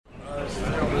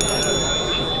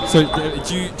So,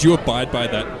 do you abide by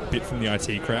that bit from the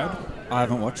IT crowd? I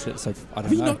haven't watched it, so I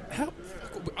don't know.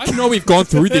 I know we've gone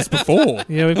through this before.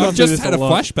 Yeah, we've I've just had a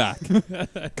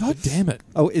flashback. God damn it!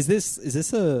 Oh, is this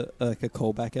a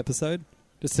callback episode?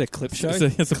 Just a clip show?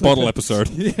 It's a bottle episode.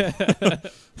 Yeah.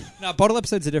 No, bottle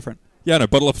episodes are different. Yeah, no,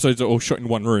 bottle episodes are all shot in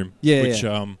one room. Yeah, which,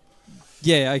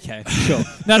 yeah, okay, sure.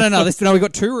 No. Listen, we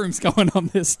got 2 rooms going on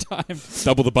this time.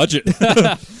 double the budget.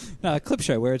 No, a clip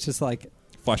show where it's just like...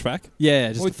 Flashback?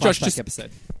 Yeah, just a Josh, flashback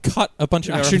episode. Cut a bunch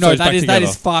of Actually, our episodes no, back together. that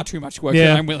is far too much work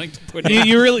that I'm willing to put in.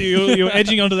 You're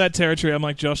edging onto that territory. I'm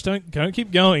like, Josh, don't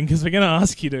keep going because we're going to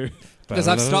ask you to. Because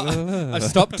I've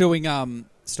stopped doing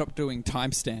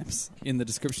timestamps in the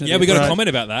description. Yeah, we got a comment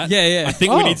about that. Yeah. I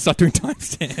think we need to start doing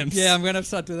timestamps. Yeah, I'm going to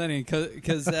start doing that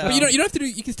because. But you don't have to do.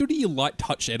 You can still do your light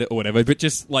touch edit or whatever, but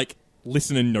just like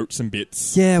listen and note some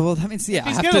bits. Yeah, well, that means If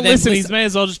he's going to listen, he may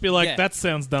as well just be like, that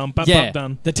sounds dumb.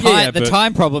 Done. The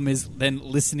time problem is then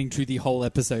listening to the whole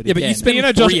episode. Yeah, again. but you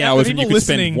spend 3 hours and you could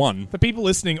spend 1. The people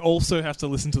listening also have to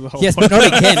listen to the whole. Yes, but not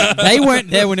again. They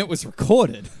weren't there when it was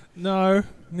recorded. No.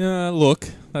 Look,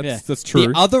 that's true.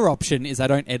 The other option is I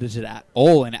don't edit it at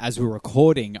all, and as we're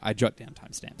recording, I jot down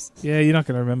timestamps. Yeah, you're not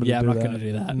going to remember. I'm not going to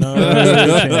do that.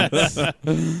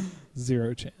 No.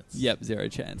 Zero chance. Yep, 0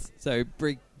 chance. So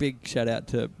big shout out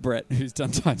to Brett, who's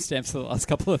done timestamps for the last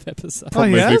couple of episodes. Oh,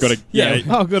 yes? We've got to,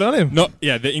 Oh, good on him.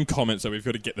 They're in comments, so we've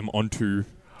got to get them onto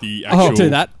the I'll actual. do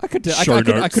that. I could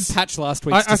patch last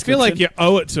week's. I feel like you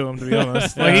owe it to him, to be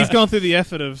honest. Like he's gone through the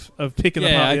effort of picking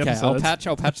apart the episodes.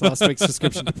 I'll patch last week's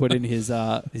description to put in his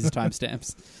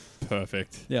timestamps.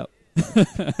 Perfect. Yep.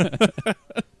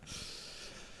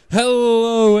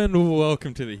 Hello and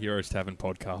welcome to the Heroes Tavern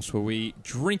podcast, where we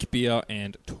drink beer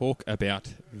and talk about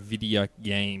video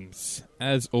games.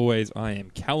 As always, I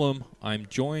am Callum. I'm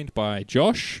joined by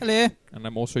Josh. Hello. And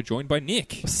I'm also joined by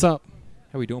Nick. What's up?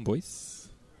 How we doing, boys?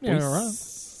 Yeah, all right.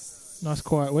 Nice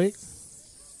quiet week.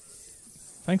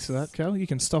 Thanks for that, Cal. You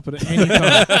can stop it at any time.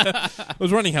 I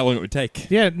was wondering how long it would take.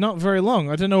 Yeah, not very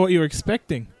long. I don't know what you were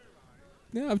expecting.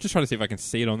 Yeah, I'm just trying to see if I can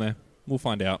see it on there. We'll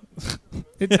find out.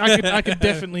 I could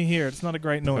definitely hear it. It's not a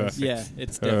great noise. Perfect. Yeah,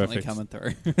 it's definitely coming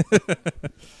through.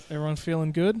 Everyone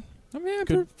feeling good? I'm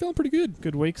feeling pretty good.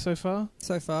 Good week so far?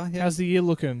 So far, yeah. How's the year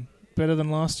looking? Better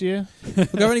than last year?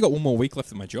 Look, I've only got 1 more week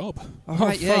left at my job. Oh,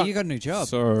 right, yeah, you got a new job.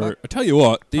 So, I tell you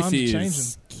what, this Times is changing.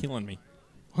 killing me.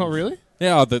 Oh, really?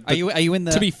 Yeah, are you in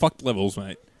the... to be fucked levels,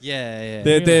 mate. Yeah.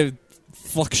 They're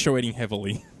fluctuating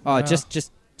heavily. Oh,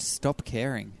 just stop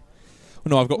caring.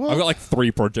 No, I've got like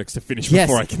 3 projects to finish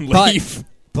before I can leave.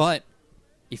 But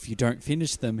if you don't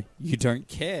finish them, you don't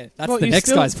care. That's Well, the you next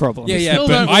still- guy's problem. Yeah, still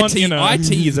but don't want,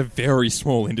 IT is a very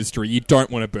small industry. You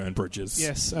don't want to burn bridges.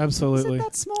 Yes, Is absolutely. it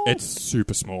that small? It's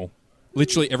super small.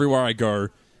 Literally everywhere I go,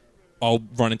 I'll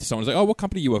run into someone who's like, "Oh, what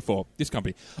company you work for?" This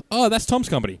company. "Oh, that's Tom's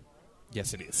company."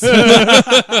 Yes, it is.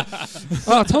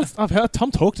 I've heard Tom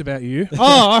talked about you. Oh,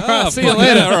 all right. See you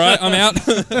later. Yeah, all right, I'm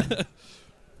out.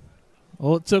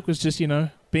 All it took was just,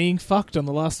 being fucked on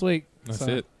the last week. That's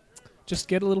it. Just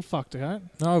get a little fucked, okay?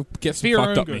 No, get For some your fucked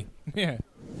own up good. me. Yeah.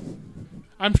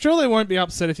 I'm sure they won't be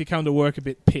upset if you come to work a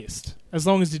bit pissed, as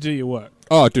long as you do your work.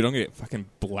 Oh, dude, I'm going to get fucking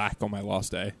black on my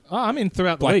last day. Oh, I mean,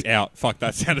 throughout the Blacked week. out. Fuck,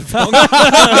 that sounded wrong.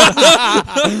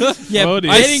 Yeah, Oh,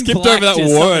 dear. I skipped over that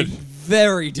word.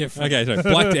 Very different. Okay, so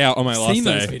blacked out on my last Seen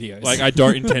day. those videos. Like, I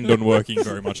don't intend on working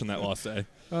very much on that last day.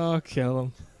 Oh,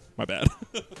 Callum. My bad.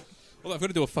 Well, I've got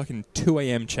to do a fucking 2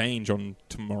 a.m. change on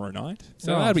tomorrow night.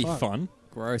 So Oh, that'll be fuck. fun.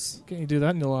 Gross. Can you do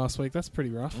that in your last week? That's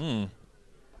pretty rough.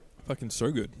 Fucking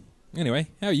so good. Anyway,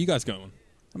 how are you guys going?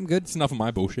 I'm good. It's enough of my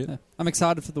bullshit. Yeah. I'm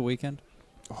excited for the weekend.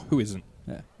 Oh, who isn't?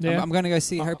 Yeah. I'm going to go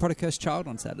see Harry Potter Cursed Child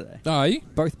on Saturday. Oh, are you?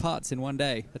 Both parts in one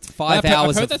day. That's 5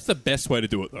 hours. I've heard that's the best way to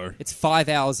do it, though. It's 5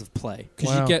 hours of play.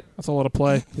 Because Wow. you get... That's a lot of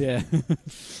play. Yeah.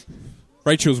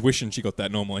 Rachel's wishing she got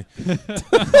that normally.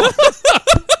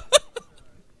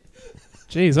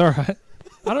 Jeez, all right.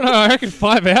 I don't know. I reckon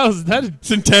 5 hours,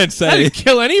 It's intense, that'd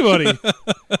kill anybody.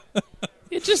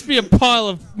 It'd just be a pile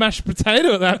of mashed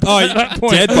potato at that point.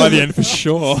 Dead by the end for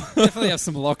sure. Definitely have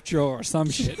some lockjaw or some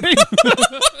shit.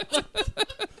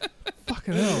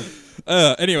 Fucking hell.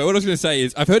 Anyway, what I was going to say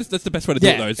is, I've heard that's the best way to do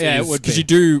it, though. Yeah, it would Because be. you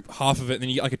do half of it, and then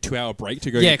you get like a 2-hour break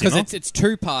to go Yeah, get dinner. because it's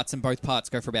 2 parts, and both parts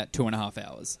go for about 2.5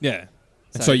 hours. Yeah.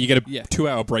 And So, so you get a yeah.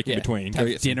 2-hour break in between. Have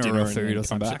Go get some dinner or and food then or come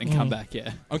something back. and come back,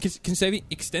 yeah. Oh, can say they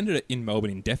extended it in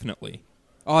Melbourne indefinitely.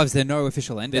 Oh, is there no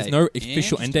official end date? There's no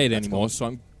official end date That's anymore, cool. so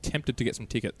I'm tempted to get some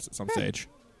tickets at some stage.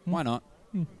 Why not?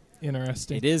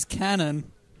 Interesting. It is canon.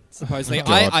 Supposedly, Oh,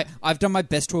 God. I've done my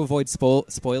best to avoid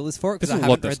spoilers for it because There's I a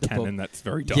lot haven't read that's the canon book. that's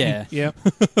very dumb. Yeah, Yep.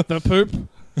 The poop.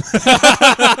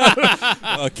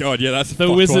 Oh god, yeah, that's a The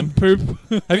fucked wizard one.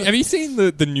 poop. Have you seen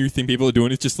the new thing people are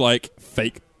doing? It's just like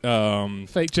fake.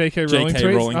 Fake J.K. Rowling J.K.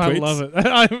 tweets. Rowling I tweets.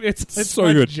 love it. It's So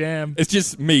my good. jam. It's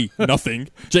just me, nothing.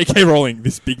 J.K. Rowling,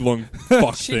 this big long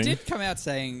fuck She thing. did come out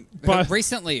saying But-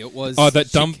 recently it was. Oh,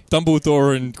 that she-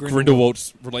 Dumbledore and Grindelwald.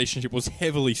 Grindelwald's relationship was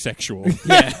heavily sexual.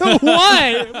 Yeah.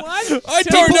 Why? What? I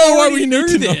don't know why we knew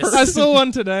this. I saw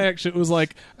one today, actually. It was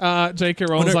like, J.K.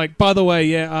 Rowling was like, by the way,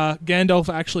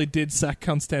 Gandalf actually did sack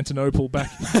Constantinople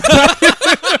back.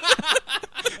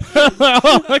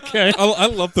 Oh, okay. I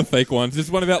love the fake ones. There's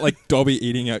one about like Dobby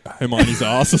eating at Hermione's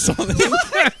ass or something.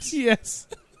 Yes.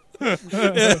 Yeah,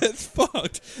 it's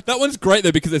fucked. That one's great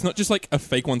though because it's not just like a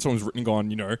fake one someone's written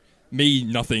on, me,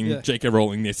 nothing, Yeah. J.K.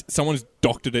 Rowling this. Someone's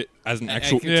doctored it as an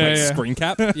actual Yeah, yeah. screen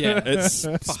cap. Yeah. It's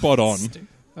spot on.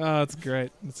 Oh, it's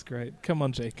great. It's great. Come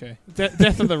on, J.K.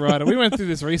 Death of the Writer. We went through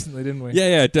this recently, didn't we?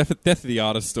 Yeah, Death of the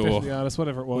Artist Death or of the Artist,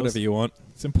 whatever it was. whatever you want.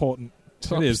 It's important.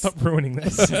 It is. Stop ruining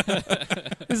this.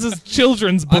 This is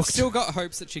children's I've books. still got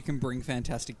hopes that she can bring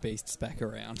Fantastic Beasts back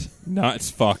around. No,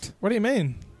 it's fucked. What do you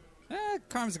mean?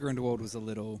 Crimes of Grindelwald was a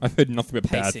little. I've heard nothing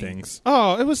but bad Pacing. things.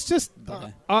 Oh, it was just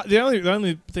Yeah. the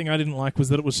only thing I didn't like was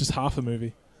that it was just half a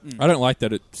movie. I don't like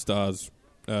that it stars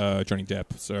Johnny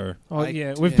Depp, so... Oh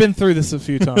yeah, we've been through this a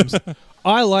few times.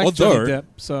 I like Although, Johnny Depp,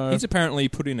 so He's apparently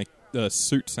put in a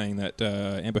suit saying that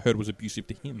Amber Heard was abusive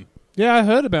to him. yeah, I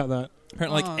heard about that.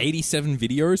 Apparently, like 87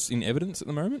 videos in evidence at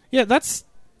the moment. Yeah, that's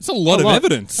It's a lot of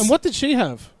evidence. And what did she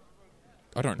have?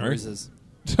 I don't know. Bruises.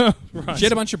 Right. She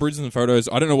had a bunch of bruises and photos.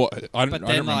 I don't know what. I don't But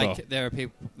then, remember. like, there are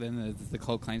people. Then the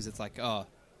cold claims it's like, oh,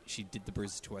 she did the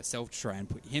bruises to herself to try and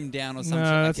put him down or something. No,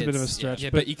 Like, that's a bit of a it's- stretch. Yeah,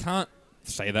 but you can't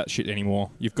say that shit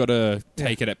anymore. You've got to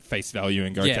take it at face value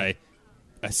and go, Yeah. okay,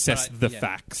 assess But the yeah.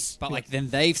 facts. But like then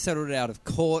they've settled it out of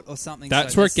court or something.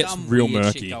 That's so where it there's gets some real weird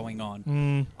murky. shit going on.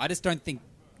 Mm. I just don't think,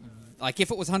 like,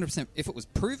 if it was 100%, if it was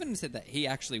proven and said that he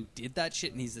actually did that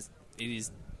shit, and it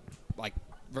is like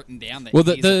written down that Well,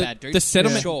 he's a bad dude. the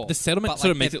settlement, sure. the settlement But, sort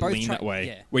like, of makes they're it both lean that way,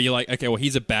 Yeah, where you're like, okay, well,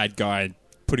 he's a bad guy.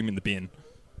 Put him in the bin.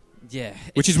 yeah.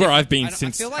 Which It's is where different. I've been I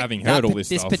since feel like having that heard all this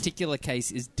This stuff. particular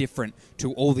case is different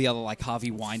to all the other like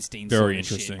Harvey Weinstein. Very sort of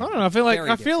interesting. shit. I don't know. I feel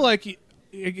Very like different.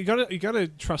 you gotta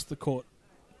trust the court.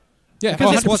 Yeah,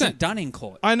 Because this 100%. wasn't done in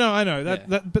court. I know.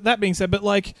 Yeah. But that being said, but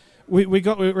like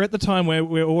we're at the time where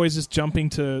we're always just jumping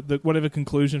to whatever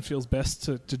conclusion feels best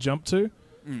to jump to,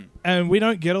 and we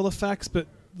don't get all the facts. But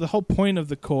the whole point of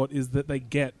the court is that they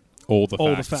get all the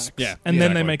all facts. the facts, Yeah, and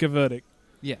then they exactly. make a verdict.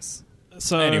 Yes.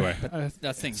 So Anyway. That's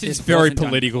the thing. This This is very wasn't done in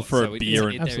political court, for so a beer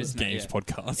and there is no- games yeah.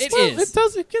 podcast. It well,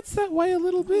 is. it gets that way a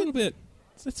little a bit. little bit.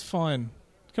 It's fine.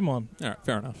 Come on, All right,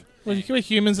 fair enough. we're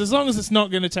humans. As long as it's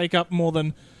not going to take up more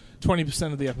than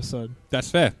 20% of the episode. That's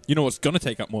fair. You know what's going to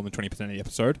take up more than 20% of the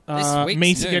episode? week's Me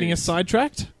news. getting us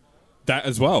sidetracked. That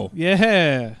as well.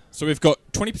 Yeah. So we've got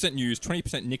 20% news,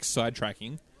 20% Nick's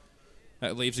sidetracking.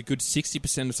 That leaves a good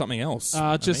 60% of something else.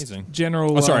 Just Amazing.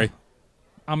 general. Oh, sorry.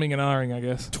 Umming and ahhing, I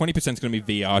guess. 20% is going to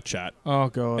be VR chat. Oh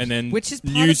god. And then Which is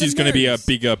part news of the is going to be a news.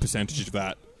 bigger percentage of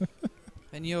that.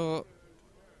 And you're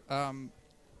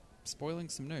spoiling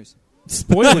some news.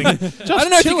 spoiling. Just I don't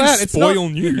know if you chill can out. It's spoil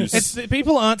not- news. It's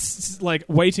people aren't like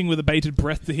waiting with a bated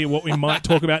breath to hear what we might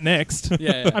talk about next.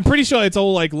 Yeah. I'm pretty sure it's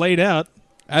all like laid out.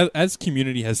 As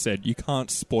community has said, you can't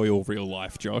spoil real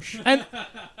life, Josh.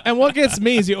 And what gets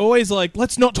me is you're always like,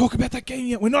 let's not talk about that game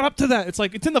yet. We're not up to that. It's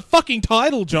like it's in the fucking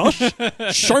title, Josh.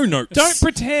 Show notes. Don't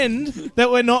pretend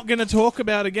that we're not going to talk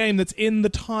about a game that's in the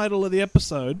title of the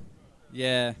episode.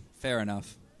 Yeah, fair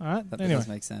enough. All right. That Anyway, does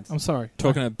make sense. I'm sorry.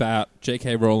 Talking about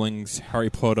J.K. Rowling's Harry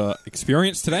Potter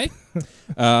experience today.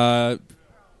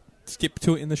 Skip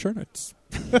to it in the show notes.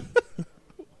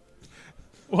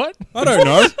 What? I don't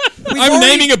know. I'm already-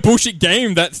 naming a bullshit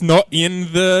game that's not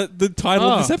in the title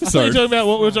of this I thought you episode. were talking about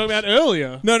what we were talking about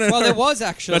earlier. No. Well, there was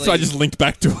actually. That's why I just linked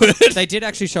back to it. They did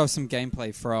actually show some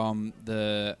gameplay from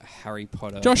the Harry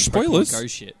Potter. Josh, Pokemon spoilers. Go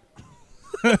shit.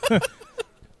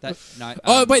 No.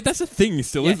 Oh, wait, that's a thing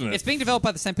still, yeah, isn't it? It's being developed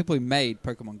by the same people who made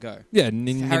Pokemon Go. Yeah, Harry-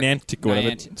 Niantic or whatever.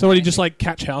 Niantic. So what do you just like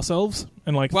catch house elves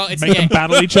and like Well, it's- make them yeah.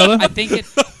 battle each other? I think it.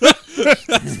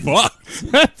 Fuck.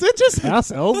 That's it, just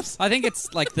house elves. I think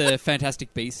it's like the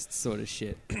Fantastic Beasts sort of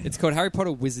shit. It's called Harry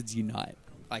Potter Wizards Unite.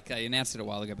 Like they announced it a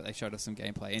while ago, but they showed us some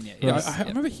gameplay. And yeah, it Yeah, was- I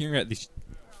remember hearing about this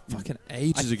fucking I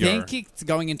ages ago. think it's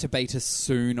going into beta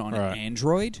soon on Right.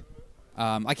 Android.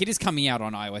 Like it is coming out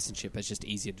on iOS and shit, but it's just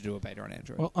easier to do a beta on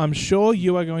Android. Well, I'm sure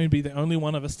you are going to be the only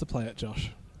one of us to play it,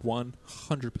 Josh. 100%.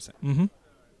 Mm-hmm.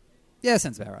 yeah,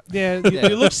 sounds about right. Yeah, Yeah.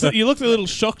 you looked a little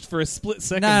shocked for a split No,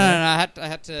 second. no, there. I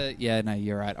had to. Yeah, no,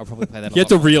 you're right. I'll probably play that. You have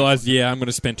to realise, I'm going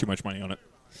to spend too much money on it.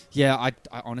 Yeah, I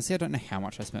honestly I don't know how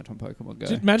much I spent on Pokemon Go.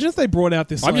 Imagine if they brought out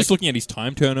this. I'm just looking at his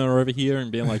time turner over here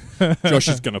and being like, Josh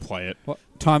is going to play it. What?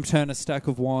 Time Turner, stack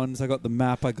of wands. I got the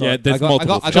map. I got. Yeah, there's I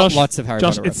multiple. got lots of Harry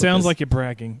Josh, Potter. it sounds replicas. like you're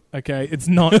bragging. Okay, it's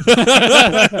not.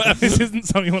 This isn't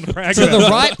something you want to brag to about. the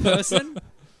right person.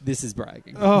 This is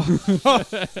bragging. Oh, all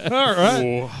right.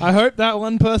 Whoa. I hope that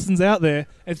one person's out there.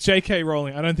 It's J.K.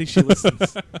 Rowling. I don't think she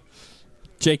listens.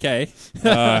 JK,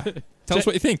 tell us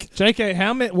what you think. J.K.,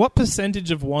 what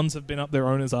percentage of wands have been up their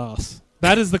owner's ass?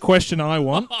 That is the question I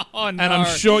want, Oh, no. and I'm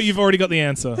sure you've already got the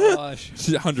answer. Gosh.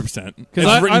 100%. It's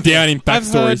I've- written down in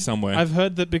backstory heard- somewhere. I've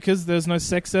heard that because there's no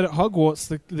sex ed at Hogwarts,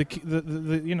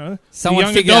 the you know, Someone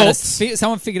young figured adults.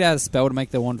 someone figured out a spell to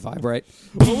make their wand vibrate.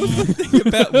 What was the thing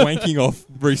about wanking off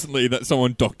recently that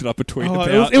someone doctored up a tweet Oh,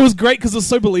 about? it was great because it was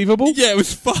so believable. Yeah, it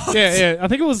was fucked. Yeah. I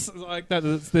think it was like that.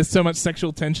 There's so much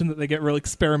sexual tension that they get real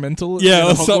experimental. Yeah, in it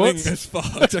was something Hogwarts. that's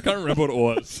fucked. I can't remember what it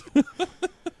was.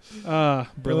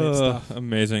 Brilliant stuff.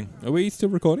 Amazing. Are we still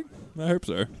recording? I hope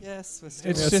so. Yes, we're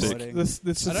still It's just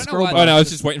this I don't know scroll why bar. Oh, no, I was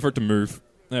just waiting for it to move.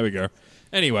 There we go.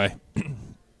 Anyway.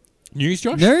 News,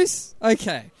 Josh? News?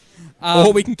 Okay.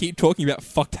 Or we can keep talking about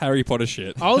fucked Harry Potter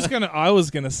shit. I was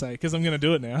gonna say because I'm gonna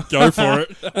do it now. Go for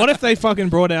it. What if they fucking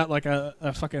brought out like a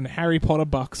fucking Harry Potter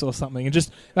bucks or something, and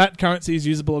just that currency is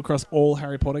usable across all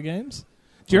Harry Potter games?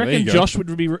 Do you Oh, there reckon you go. Josh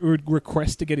would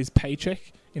request to get his paycheck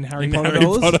in Harry In Potter Harry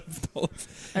dollars? Potter dollars.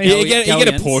 Hey, You get a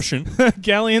Galleons. portion.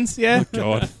 Galleons, yeah,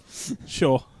 God.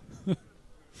 sure.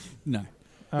 No.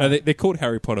 No, they're called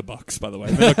Harry Potter bucks, by the way.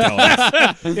 They're not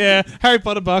galleons. Yeah, Harry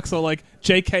Potter bucks or like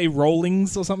J.K.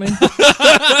 Rowlings or something.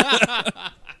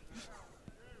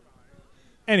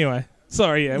 Anyway,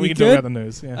 sorry, yeah, we You can talk good? about the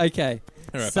news. Yeah. Okay.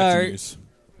 All right, So- back to news.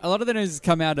 A lot of the news has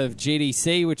come out of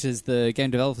GDC, which is the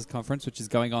Game Developers Conference, which is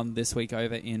going on this week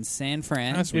over in San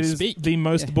Fran. As we It is speak. the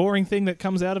most Yeah. boring thing that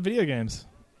comes out of video games.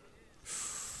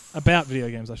 About video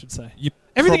games, I should say. You're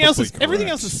Everything else probably is everything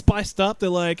correct. else is spiced up. They're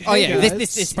like, Oh hey yeah, guys,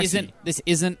 this spicy.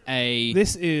 isn't a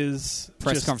this is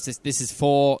press just- conference. This is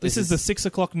for This is the 6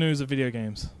 o'clock news of video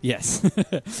games. yes,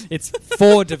 it's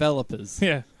for developers.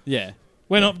 Yeah, Yeah,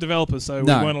 we're not developers, so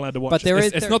No, we weren't allowed to watch but there it.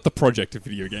 is It's not the project of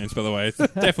video games, by the way. It's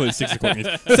definitely 6 o'clock news.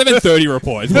 7:30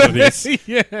 report is what it is.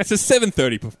 Yeah, It's a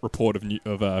 7:30 report of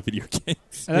video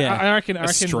games. And Yeah. I reckon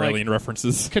Australian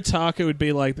references. like, Kotaku would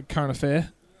be like the current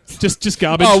affair, just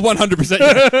garbage. Oh, 100%.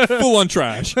 Yeah. Full on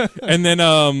trash. And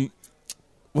then,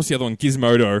 what's the other one?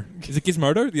 Gizmodo. Is it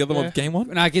Gizmodo? The other Yeah. one, Game One?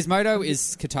 no, Gizmodo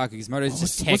is Kotaku. Gizmodo is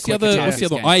just tech. What's the like other? Kotaku's What's the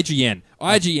other one? game. IGN.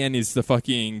 IGN is the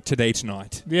fucking Today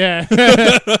Tonight. Yeah,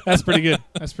 that's pretty good.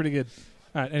 That's pretty good.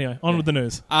 All right, anyway, on with the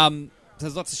news.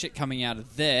 There's lots of shit coming out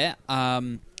of there.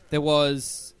 There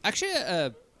was actually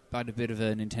quite a bit of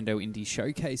a Nintendo Indie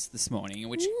showcase this morning, in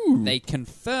which they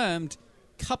confirmed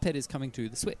Cuphead is coming to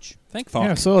the Switch. Thank fuck.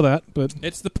 Yeah, I saw that, but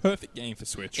It's the perfect game for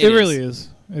Switch. it It really is.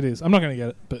 is. It is. I'm not going to get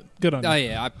it, but good on Oh you.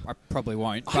 yeah, I probably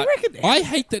won't. I But reckon. I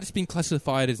hate that it's been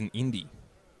classified as an indie.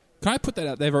 Can I put that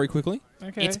out there very quickly?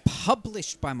 Okay. it's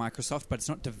published by Microsoft, but it's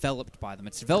not developed by them.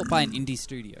 It's developed by an indie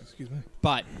studio. Excuse me.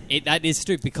 But that is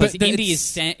stupid because But indie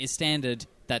it's- is standard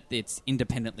that it's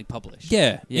independently published.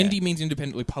 Yeah. Yeah. Indie means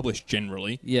independently published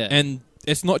generally. Yeah. And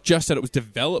it's not just that it was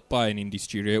developed by an indie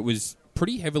studio. It was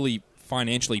pretty heavily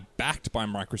financially backed by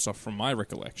Microsoft, from my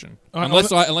recollection.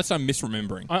 Unless I'm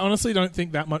misremembering. I honestly don't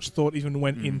think that much thought even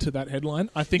went into that headline.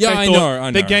 I think Yeah, they I thought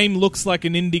know. the game looks like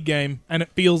an indie game and it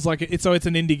feels like it's an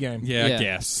indie game. Yeah, Yeah. I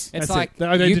guess. It's That's like it.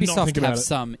 They did not Ubisoft think about have it.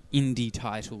 some indie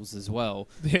titles as well.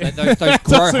 Yeah. Those That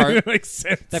grow doesn't home. even make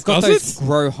sense. They've got Does those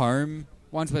grow home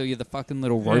ones where you're the fucking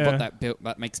little robot Yeah.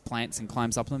 that makes plants and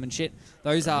climbs up them and shit.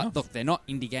 Those are look, they're not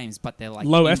indie games, but they're like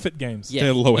Low effort games. Yeah,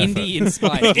 They're low effort. indie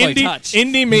inspired, low Indie, touch.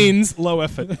 indie means low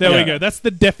effort. There Yeah. we go. That's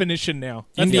the definition now.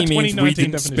 That's the Indie means 2019 we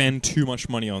didn't definition. spend too much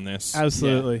money on this.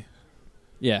 Absolutely.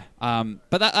 Yeah,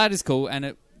 but that is cool,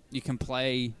 and you can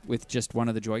play with just one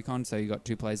of the Joy-Con, so you got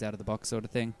two plays out of the box sort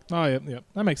of thing. Oh, yeah, yeah.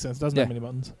 That makes sense. Doesn't Yeah. have many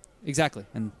buttons. Exactly,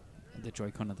 and the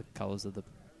Joy-Con are the colors of the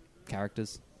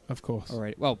characters Of course.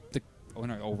 already. Well,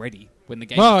 already when the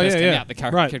game Oh, first yeah, came yeah. out, the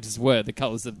Right. characters were the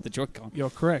colors of the Joy-Con. You're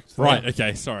correct. Right, Yeah.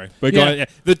 okay, sorry. But Yeah.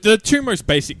 the two most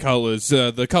basic colours,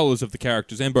 the colours of the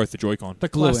characters and both the Joy-Con. The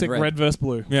Blue and classic red. red versus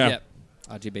blue. Yeah. Yep.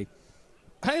 RGB.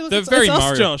 Hey, look, They're it's very us,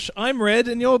 Mario. Josh. I'm red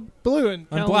and you're blue. And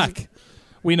I'm Alan's- black.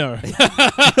 We know. Fuck,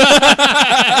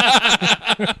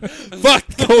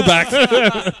 call back.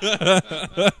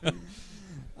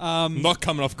 Not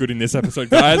coming off good in this episode,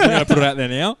 guys. I'm going to put it out there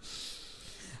now.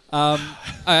 All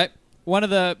right. One of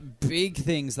the big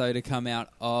things, though, to come out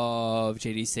of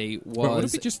GDC was Wait, what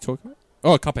did we just talk about?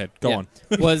 Oh, Cuphead. Go Yeah. on.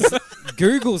 was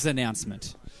Google's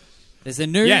announcement. There's a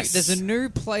new Yes. there's a new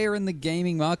player in the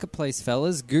gaming marketplace,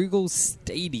 fellas. Google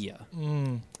Stadia.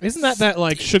 Isn't that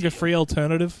like sugar-free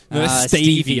alternative? No,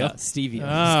 Stevia. Stevia.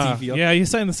 Ah, Stevia. yeah, you're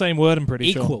saying the same word. I'm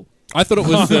pretty sure. Equal. I thought it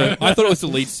was the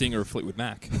lead singer of Fleetwood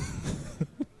Mac,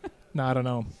 No, I don't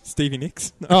know. Stevie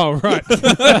Nicks. No. Oh, right.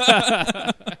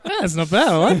 That's not bad.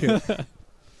 I like it.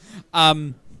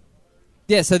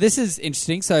 Yeah, so this is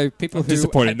interesting. So people who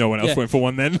Disappointed no one else yeah. went for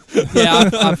one then. Yeah,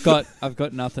 I've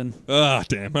got nothing. Ah,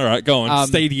 damn. All right, go on.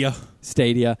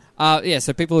 Stadia. Yeah,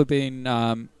 so people who've been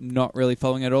not really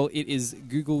following at all. It is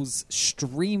Google's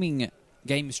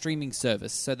game streaming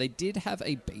service. So they did have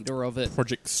a beta of it.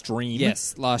 Project Stream.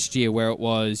 Yes, last year where it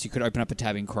was you could open up a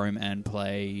tab in Chrome and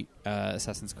play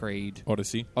Assassin's Creed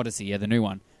Odyssey. Yeah, the new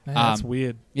one. Man, that's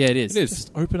weird. Yeah, it is. It is.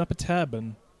 Just open up a tab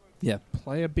and Yeah,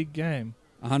 play a big game.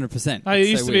 100%. Oh, it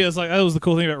used to be. It was like that was the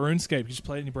cool thing about RuneScape. You just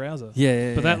play it in your browser.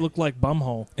 Yeah. But that looked like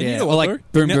bumhole. And you Yeah, know or what, like though?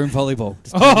 Boom Now- Boom Volleyball.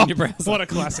 Just play it in your browser. What a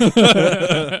classic.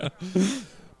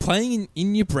 Playing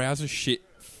in your browser shit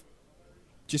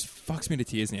just fucks me to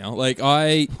tears now. Like you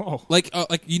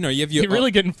have your You're really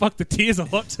getting fucked to tears a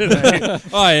lot today.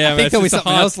 Oh yeah, I think there'll be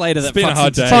something else later that It's been a fucks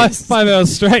hard into day. five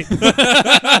hours straight.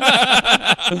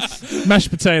 Mashed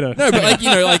potato. No, but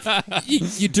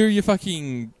you do your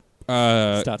fucking.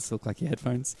 starts to look like your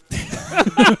headphones.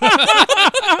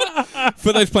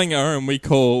 For those playing at home, we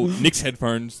call Nick's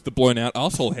headphones the blown out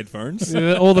arsehole headphones.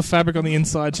 Yeah, all the fabric on the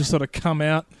inside just sort of come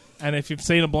out. And if you've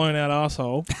seen a blown out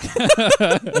asshole,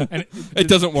 and It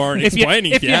doesn't warrant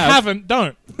explaining. if you haven't,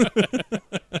 don't.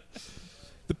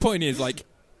 The point is, like,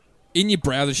 in your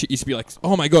browser shit used to be like,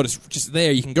 oh my god, it's just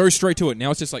there. You can go straight to it. Now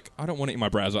it's just like, I don't want it in my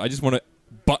browser. I just want a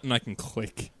button I can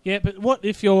click. Yeah, but what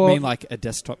if you're? I mean, like a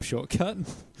desktop shortcut.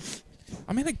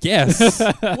 I mean, I guess.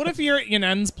 What if you're at your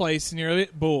nan's place and you're a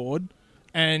bit bored,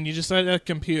 and you just at a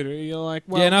computer? You're like,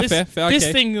 well, Yeah, no, this, fair, this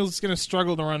okay. thing is going to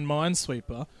struggle to run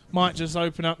Minesweeper. Might just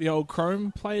open up the old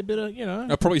Chrome, play a bit of,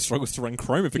 It probably struggles to run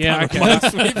Chrome if it Yeah, can't okay. run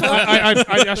Minesweeper.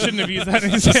 I shouldn't have used that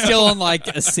example. Still on like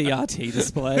a CRT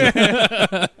display.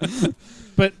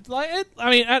 But like,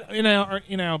 in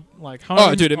our like home.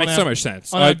 Oh, dude, it on makes our- so much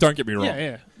sense. on our- Don't get me wrong.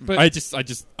 Yeah. But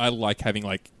I like having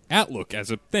like Outlook as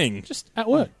a thing. just at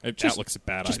work. Outlook's a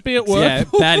bad Just idea. be at work.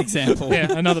 Yeah, bad example. Yeah,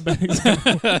 another bad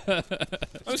example. I'm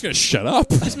just going to shut up.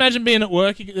 Just imagine being at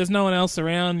work. There's no one else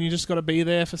around. You just got to be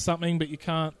there for something, but you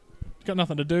can't. You've got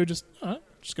nothing to do. Just going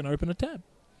to open a tab.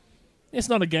 It's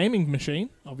not a gaming machine,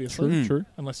 obviously. True.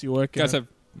 Unless you work. You guys have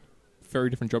a very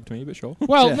different job to me, but sure.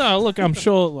 Well, Yeah. no. Look, I'm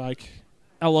sure like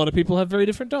a lot of people have very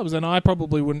different jobs, and I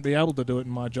probably wouldn't be able to do it in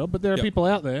my job. But there are Yep. people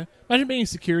out there. Imagine being a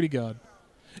security guard.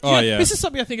 Oh, yeah. This is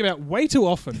something I think about way too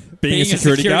often. Being a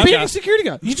security guard. Being a security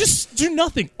guard, you just do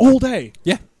nothing all day.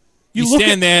 Yeah. You look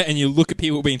stand there and you look at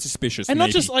people being suspicious. and not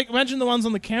maybe. just like imagine the ones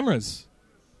on the cameras.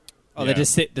 Oh, Yeah. they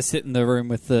just sit in the room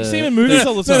with the. You see them in movies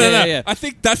all the time. No. Yeah. I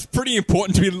think that's pretty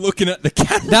important to be looking at the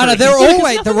camera. No, they're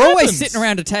always nothing happens. sitting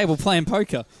around a table playing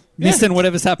poker, missing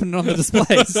whatever's happening on the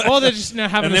displays. Or they're just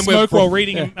having And a then we're smoke while prob-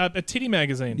 reading a titty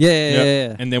magazine.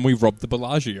 Yeah. And then we robbed the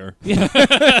Bellagio.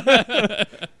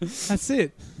 That's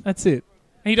it.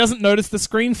 And he doesn't notice the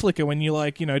screen flicker when you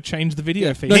change the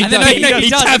video feed. No, he And then does. he does,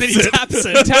 taps and then he it. taps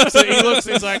it. He taps it. He looks.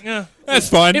 He's like, That's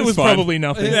fine. it it's was fine. probably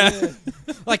nothing. Yeah.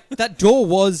 Like that door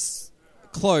was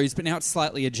closed, but now it's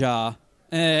slightly ajar.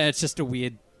 It's just a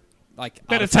weird, like.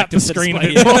 Better artifact tap the of screen a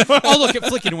display. bit more. Oh look, it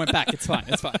flickered and went back. It's fine.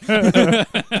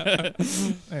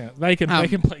 Yeah, they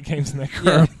can play games in their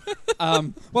Yeah.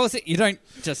 Chrome. Well, see, you don't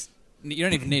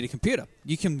even need a computer.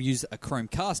 You can use a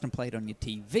Chromecast and play it on your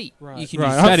TV. Right. You can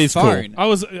Right. use That your is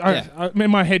cool. phone.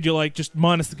 In my head, you're like just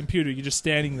minus the computer. You're just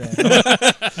standing there.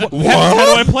 How do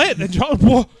I play it? And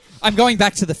John, I'm going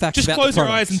back to the fact just about close the your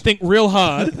product. eyes and think real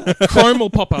hard. Chrome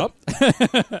will pop up.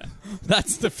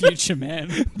 That's the future, man.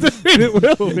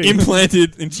 It will be.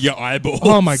 Implanted into your eyeball.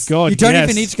 Oh my god! You don't yes.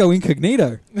 even need to go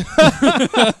incognito.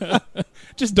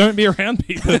 Just don't be around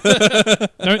people.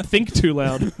 Don't think too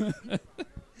loud.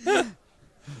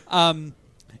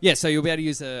 Yeah, so you'll be able to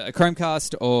use a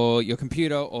Chromecast or your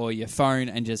computer or your phone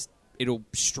and it'll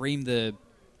stream the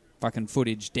fucking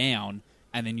footage down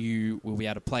and then you will be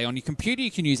able to play. On your computer,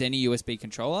 you can use any USB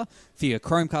controller. For your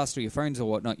Chromecast or your phones or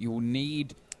whatnot, you will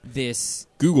need this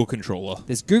Google controller.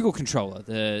 Google controller,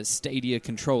 the Stadia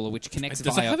controller, which connects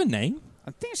Does via... it have a name?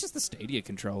 I think it's just the Stadia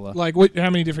controller. Like, how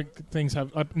many different things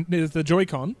have? There's the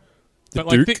Joy-Con. The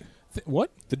but Duke? What?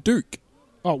 The Duke.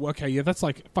 Oh, okay. Yeah, that's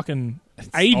like fucking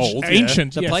old, yeah.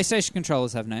 ancient. The yes. PlayStation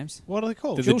controllers have names. What are they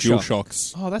called? They're the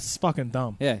DualShocks. Oh, that's fucking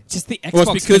dumb. Yeah, just the Well,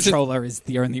 it's Xbox because controller is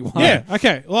the only one. Yeah.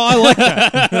 Okay. Well, I like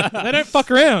that. They don't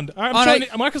fuck around. Oh, no.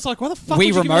 Microsoft's like, what the fuck? Wii would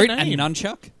you give it Remote a and name?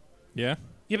 Nunchuck. Yeah.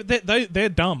 Yeah, but they're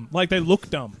dumb. Like, they look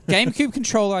dumb. GameCube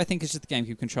controller, I think, is just the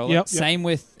GameCube controller. Yep. Same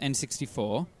with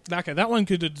N64. Okay, that one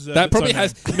could deserve That its probably own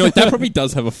has. name. You know, that probably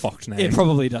does have a fucked name. It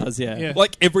probably does, Yeah.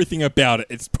 Like everything about it,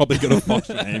 it's probably got a fucked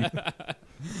name.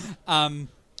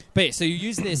 But yeah, so you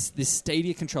use this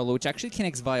Stadia controller, which actually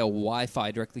connects via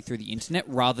Wi-Fi directly through the internet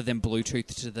rather than Bluetooth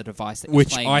to the device that you're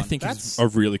Which playing I on. think is a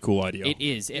really cool idea. It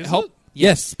is. It Is helps. it?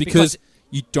 Yes, because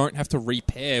you don't have to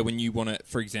repair when you want to,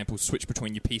 for example, switch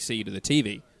between your PC to the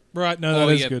TV. Right, no,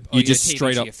 that is good. Or You just your TV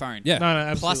straight to up- your phone. Yeah. No,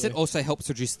 absolutely. Plus, it also helps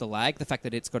reduce the lag. The fact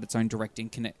that it's got its own direct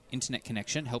internet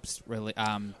connection helps really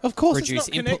Of course, reduce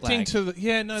it's not input connecting lag. to the...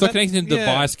 Yeah, no, So that- connecting to the yeah,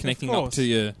 device, of connecting up course. to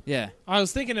your Yeah. I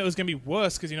was thinking it was going to be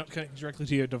worse because you're not connecting directly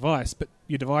to your device, but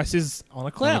your device is on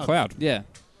a cloud. on the cloud. Yeah.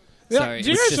 Yeah, So do you it's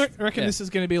guys just- reckon yeah. this is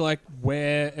going to be like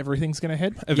where everything's going to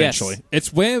head? Eventually. Yes.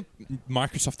 It's where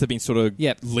Microsoft have been sort of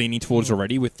Yep. leaning towards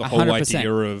already with the whole 100%.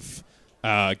 idea of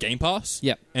Game Pass.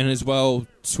 Yep. And as well,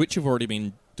 Switch have already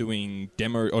been doing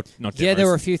demo, or not demos. Yeah, there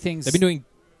were a few things. They've been doing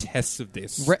tests of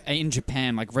this. in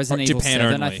Japan, like Resident Evil Japan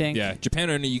 7, only. I think. Yeah, Japan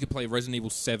only. You could play Resident Evil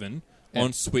 7 Yeah.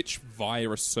 on Switch via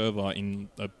a server in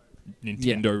a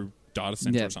Nintendo data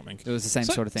center Yeah. or something. It was the same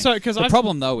sort of thing. So, because The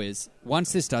problem, though, is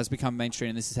once this does become mainstream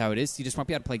and this is how it is, you just won't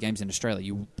be able to play games in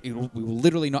Australia. We will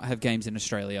literally not have games in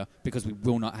Australia because we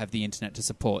will not have the internet to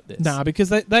support this. Nah, because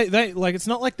they like it's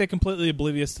not like they're completely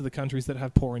oblivious to the countries that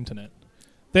have poor internet.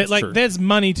 They're, That's like true. there's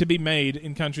money to be made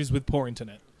in countries with poor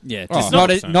internet. Yeah, Oh, just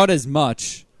 100%. not as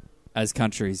much as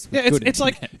countries with Yeah, good it's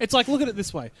like internet. look at it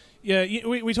this way. Yeah,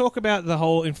 we talk about the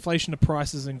whole inflation of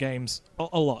prices in games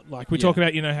a lot. Like we Yeah. talk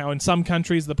about how in some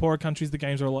countries, the poorer countries, the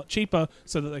games are a lot cheaper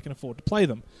so that they can afford to play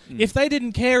them. If they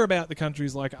didn't care about the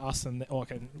countries like us and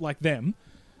like them,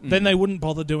 then they wouldn't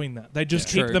bother doing that. They just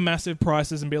keep True. the massive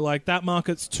prices and be like, that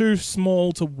market's too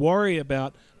small to worry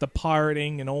about the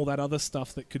pirating and all that other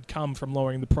stuff that could come from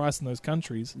lowering the price in those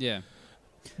countries. Yeah.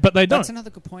 But they don't. That's another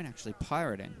good point, actually.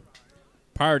 Pirating.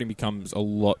 Pirating becomes a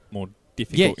lot more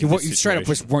difficult. Yeah, in this you straight up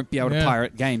situation. just won't be able to Yeah.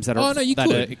 pirate games that are, Oh, no, you that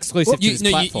could. are exclusive to this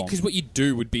platform. Because what you'd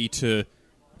do would be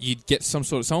you'd get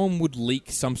someone would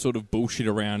leak some sort of bullshit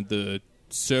around the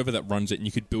server that runs it, and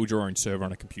you could build your own server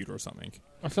on a computer or something.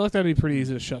 I feel like that'd be pretty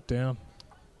easy to shut down.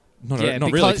 Not Yeah, really,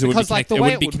 because- because it would be, because, like, the it way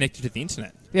wouldn't it be would- connected to the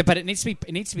internet. Yeah, but it needs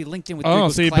to be linked in with Oh,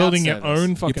 Google's so you're cloud building your service.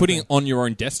 own fucking You're putting thing. it on your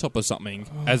own desktop or something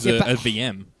as Yeah, a but-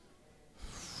 VM.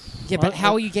 Yeah, but I-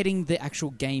 how are you getting the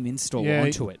actual game install Yeah,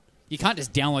 onto it? You can't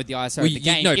just download the ISO Well, of the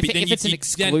game. no, if but then it's an you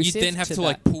exclusive, then have to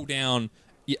like pull down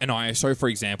an ISO, for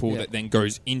example, Yeah. that then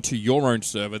goes into your own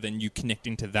server. Then you connect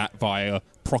into that via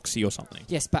proxy or something.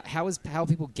 Yes, but how are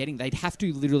people getting? They'd have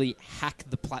to literally hack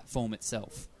the platform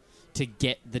itself to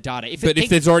get the data. If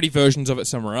There's already versions of it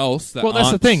somewhere else, that Well, that's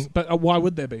the aren't- thing. But why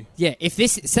would there be? yeah, if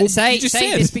this Well, say you just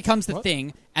say said. this becomes the What?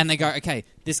 thing, and they go, okay,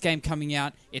 this game coming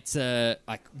out, it's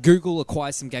like Google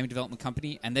acquires some game development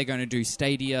company, and they're going to do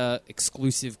Stadia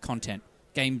exclusive content,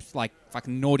 games like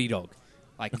fucking Naughty Dog,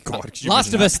 like God, could you Last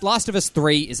of imagine Us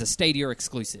 3 is a Stadia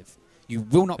exclusive. You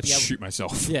will not I'd be able. shoot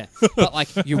myself. Yeah, but like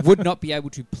you would not be able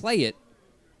to play it.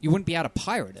 You wouldn't be able to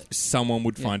pirate it. Someone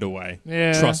would Yeah. find a way.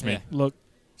 Yeah, Trust me. Yeah. Look,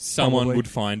 Someone Probably. would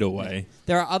find a way.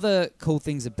 There are other cool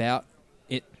things about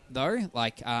it, though.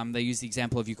 Like, they use the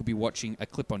example of you could be watching a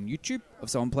clip on YouTube of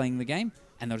someone playing the game,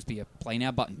 and there'll just be a play now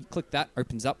button. You click that,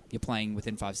 opens up, you're playing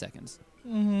within 5 seconds.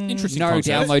 Interesting No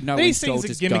concept. download, no these install, things are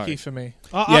just gimmicky go. for me.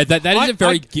 Yeah, that is a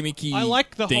very gimmicky. I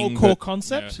like the whole thing, core but-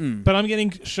 concept, yeah. but I'm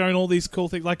getting shown all these cool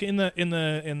things. Like in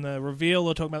the reveal,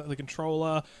 they're talking about the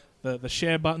controller, the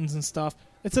share buttons and stuff.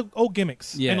 It's all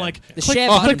gimmicks. Yeah. And like The click, share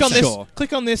click buttons, on this. sure.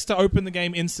 Click on this to open the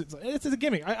game instantly. It's a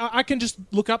gimmick. I can just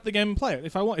look up the game and play it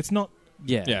if I want. It's not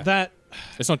Yeah. Yeah. that.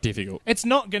 It's not difficult. It's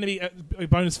not going to be a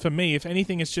bonus for me. If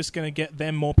anything, it's just going to get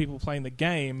them more people playing the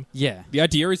game. Yeah. The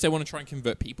idea is they want to try and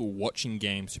convert people watching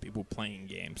games to people playing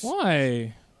games.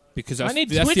 Why? Because I that's, need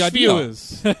that's Twitch the idea.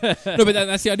 viewers. No, but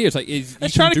that's the idea. It's like They're you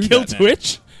trying can to do kill that now.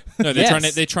 Twitch. No, they're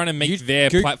Yes. trying to make You- their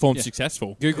Goo- platform yeah.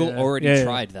 successful. Google Yeah. already Yeah.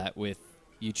 tried that with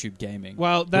YouTube Gaming.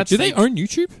 Well, that's Do they own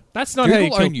YouTube? that's not how you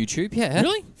Google kill. own YouTube, yeah.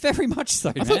 Really? Very much so,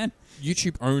 I thought man.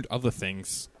 YouTube owned other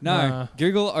things. No, Nah.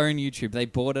 Google own YouTube. They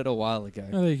bought it a while ago.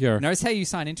 Oh, there you go. Notice how you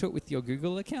sign into it with your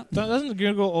Google account? Doesn't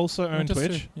Google also own Just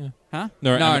Twitch? Yeah. Huh?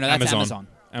 No, no, Am- that's Amazon. Amazon.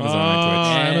 Amazon oh, owned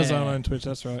Twitch. Yeah. Amazon own Twitch.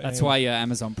 That's right. That's yeah. why your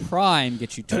Amazon Prime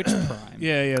gets you Twitch Prime.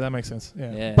 Yeah, that makes sense.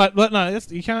 Yeah, Yeah. but no,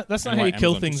 you can't. That's not And how why you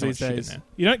kill Amazon things puts so these much shit days. in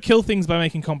You don't kill things by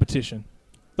making competition.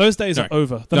 Those days No. are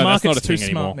over. The No, that's market's not a too thing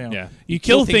smart anymore. now. Yeah. You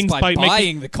kill things by buying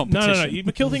making the competition. no. You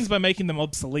kill things by making them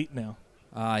obsolete now.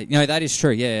 No, that is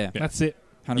true. Yeah. That's it.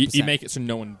 100%. You make it so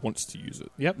no one wants to use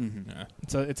it. Yep. Mhm.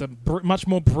 Yeah. It's a much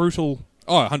more brutal.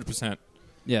 Oh, 100%.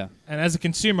 Yeah. And as a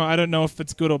consumer, I don't know if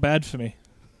it's good or bad for me.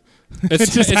 It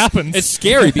just happens. It's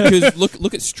scary because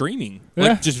look at streaming, Yeah.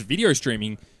 like just video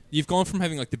streaming. You've gone from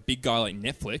having like the big guy like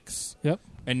Netflix, Yep.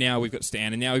 and now we've got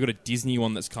Stan, and now we've got a Disney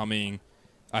one that's coming.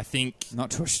 I think Not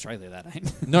to Australia, that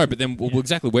ain't. no, but then well,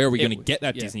 exactly where are we It going to would- get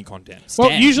that yeah. Disney content? Well,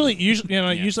 Stan. usually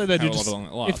Yeah, usually they do how just. long it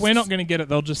If lasts. we're not going to get it,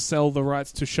 they'll just sell the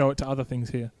rights to show it to other things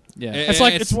here. Yeah.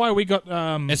 It's why we got.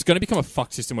 It's going to become a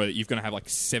fuck system where you're going to have like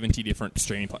 70 different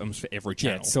streaming platforms for every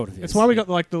Yeah, channel. it sort of is. It's why we got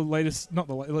like the latest, not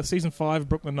the season 5 of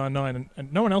Brooklyn Nine-Nine,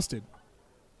 and no one else did.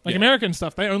 Like Yeah. American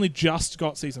stuff, they only just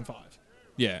got season 5,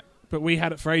 Yeah, but we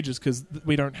had it for ages because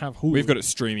we don't have Hulu. we've got it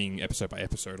streaming episode by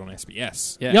episode on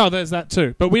SBS. Yeah. Yeah, there's that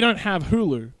too, but we don't have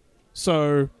Hulu,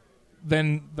 so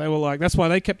then they were like, that's why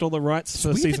they kept all the rights It's for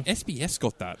weird season. that SBS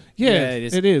got that. Yeah, it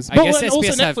is. it is. I But guess and also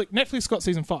SBS have- Netflix got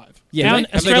season 5. Yeah, Down they-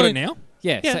 Have they got it Australian- now?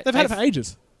 Yeah, Yeah, so they've had it for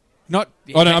ages. Not.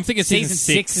 Oh, no, I'm thinking season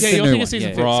six. six. Is Yeah, the you're new thinking one. season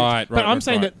Yeah. 5. Right, But I'm right,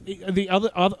 saying right. that the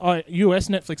other US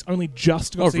Netflix only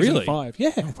just got Oh, season really? 5.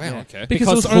 Yeah. Wow, Yeah. okay. Because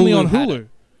it was only on had Hulu. it.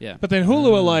 Yeah. But then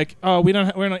Hulu are like, oh, we're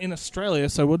not in Australia,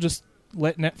 so we'll just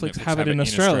let Netflix have it in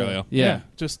Australia. Yeah.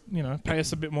 Just, pay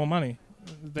us a bit more money.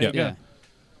 There you Yeah. go. Yeah.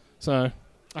 So,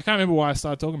 I can't remember why I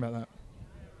started talking about that.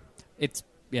 It's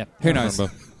yeah. Who knows?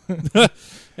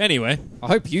 Anyway, I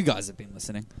hope you guys have been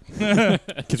listening.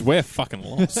 because we're fucking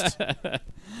lost.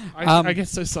 I get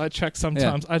so sidetracked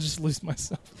sometimes, I just lose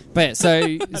myself. But yeah,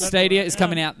 so Stadia is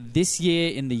coming out this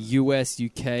year in the US,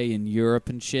 UK, and Europe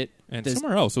and shit. And There's-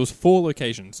 somewhere else. It was 4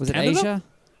 locations. Was it Canada? Asia?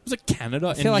 Was it Canada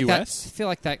I and feel like US? that. I feel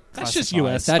like that. That's just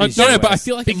classifies. US. That is No, US. but I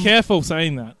feel like Be careful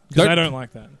saying that, because I don't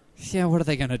like that. Yeah, what are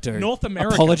they going to do? North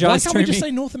America. Apologise Why can't to we just me?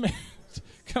 say North America?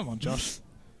 Come on, Josh.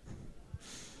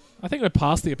 I think we're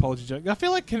past the apology joke. I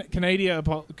feel like Canadian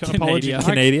apology.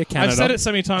 Canada, Canada. I've said it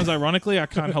so many times, ironically, I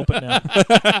can't help it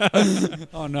now.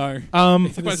 Oh no.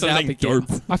 It's like This is something out again.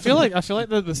 dope. I feel like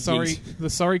the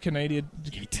sorry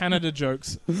Canada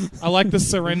jokes. I like the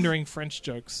surrendering French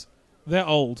jokes. They're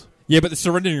old. Yeah, but the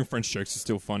surrendering French jokes are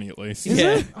still funny at least. Is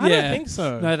Yeah. it? I Yeah. don't think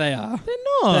so. No, they are. They're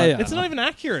not. They It's are. not even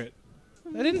accurate.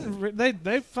 They didn't.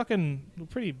 They fucking were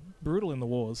pretty brutal in the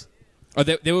wars. Oh,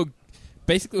 they were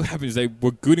basically what happened is they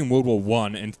were good in World War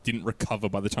One and didn't recover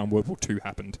by the time World War Two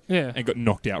happened Yeah. and got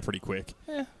knocked out pretty quick.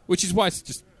 Yeah. Which is why it's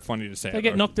just funny to say. They it,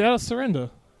 get though. knocked out or surrender.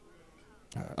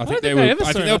 I don't think they think were. they ever I think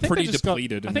they surrendered. were I think pretty they just got-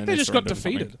 depleted. I and think then they just got surrendered or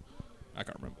something. defeated. I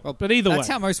can't remember. Well, but either That's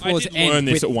way. how most I wars did end learn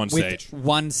this with, at one with stage.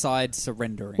 one side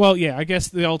surrendering. Well, yeah, I guess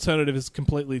the alternative is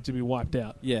completely to be wiped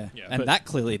out. yeah. Yeah. And But- that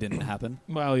clearly didn't happen.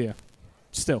 Well, yeah.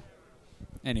 Still.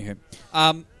 Anywho.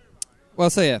 Well,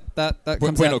 so yeah, that We're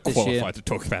comes we're out not this qualified year. to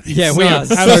talk about this. Yeah, we No, are.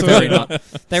 So absolutely very not. not.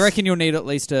 They reckon you'll need at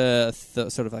least a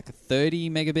sort of like a 30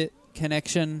 megabit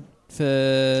connection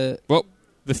for... Well,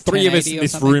 the three of us 1080 in or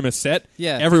this something? room are set.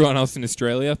 Yeah. Everyone else in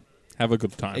Australia, have a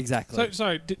good time. Exactly.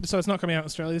 So it's not coming out in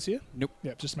Australia this year? Nope.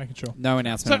 Yeah, just making sure. No So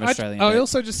announcement of Australian I date.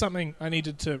 also just something I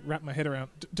needed to wrap my head around.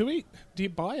 Do you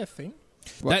buy a thing?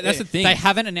 Well, that's the thing. They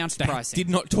haven't announced They pricing. did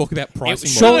not talk about pricing.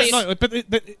 surely- models. No,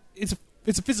 but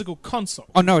it's a physical console.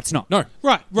 Oh, no, it's not. No.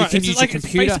 Right. can It's use like your it's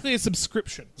computer. basically a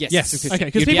subscription. Yes. Okay,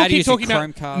 because You'd be people able to keep use your talking about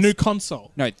Chromecast. new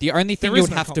console. No, the only thing There you is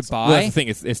would no have to console. Well, that's buy the thing.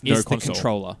 It's is no the console.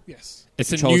 controller. Yes.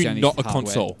 It's a Control's new, only not a hardware.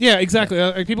 console. Yeah,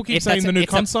 exactly. People keep saying the new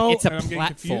console. It's a and I'm getting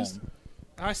platform. confused.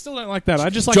 I still don't like that. I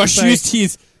just like Josh to say, used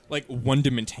his like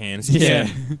wonderment hands. Yeah.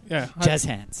 Yeah. Jazz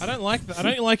hands. I don't like that. I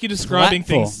don't like you describing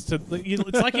Platform. things to.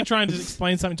 It's like you're trying to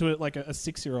explain something to like a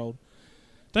 6-year-old.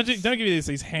 Don't give me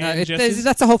these hand gestures.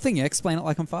 That's the whole thing. You explain it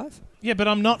like I'm 5. Yeah, but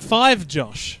I'm not 5,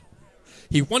 Josh.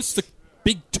 He wants the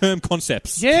big term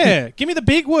concepts. Yeah, give me the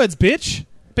big words, bitch.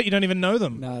 Bet you don't even know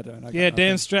them. No, I don't. Yeah,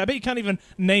 damn straight. I bet you can't even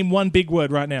name one big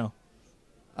word right now.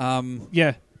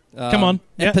 Yeah, come on.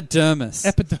 Yeah. Epidermis.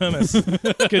 Epidermis.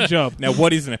 Good job. Now,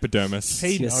 what is an epidermis?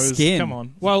 He your knows. skin. Come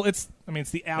on. Well, it's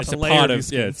the outer It's a layer part of your of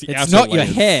skin. it's the It's outer not your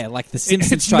layers. hair, like The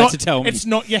Simpsons It's tried not, to tell me. It's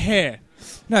not your hair.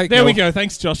 No, There we go.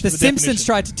 Thanks, Josh. The for the Simpsons definition.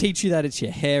 tried to teach you that it's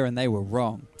your hair, and they were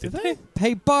wrong. Did they?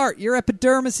 Hey, Bart, your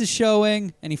epidermis is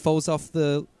showing. And he falls off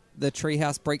the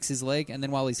treehouse, breaks his leg, and then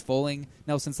while he's falling,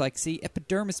 Nelson's like, see,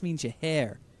 epidermis means your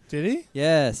hair. Did he?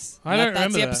 Yes. I don't That's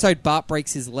remember the that. episode Bart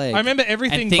breaks his leg. I remember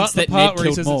everything And but thinks the that part Ned where he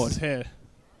killed says Maud. it's his hair.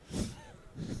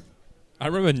 I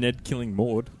remember Ned killing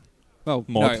Maud. Well,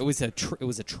 Mod. no, it was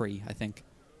a tree, I think.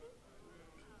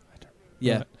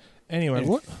 Yeah. Right. Anyway, Yeah.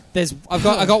 what?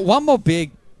 I got one more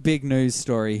big news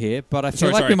story here, but I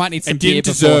feel like we might need some It didn't beer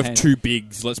deserve beforehand. 2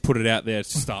 bigs. Let's put it out there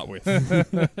to start with.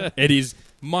 It is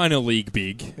minor league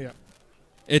big. Yeah.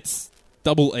 It's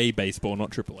AA baseball,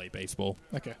 not AAA baseball.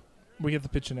 Okay. We get the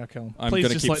picture now, Callum. I'm Please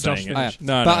gonna just keep let Josh saying it. finish. Oh, yeah.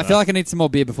 No, But no, I no. feel like I need some more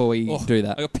beer before we Oh, do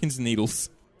that. I got pins and needles.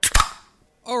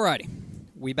 Alrighty.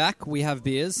 We back. We have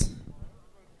beers.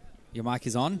 Your mic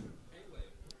is on.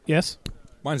 Yes.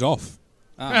 Mine's off.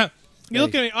 You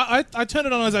look at me. I turned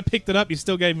it on as I picked it up. You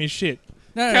still gave me shit.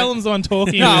 No, Callum's on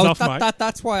talking. No, and he's off mic.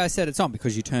 That's why I said it's on,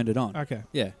 because you turned it on. Okay.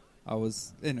 Yeah, I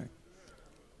was.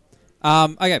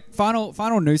 Okay.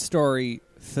 Final news story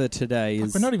for today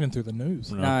is. We're not even through the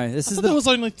news. No, this is there was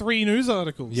only 3 news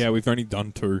articles. Yeah, we've only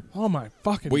done 2. Oh my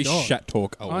fucking We god. shat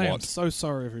talk a lot. I am so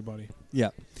sorry, everybody. Yeah.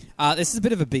 This is a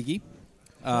bit of a biggie.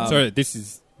 So this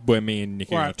is where me and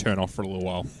Nicky are going Right. to turn off for a little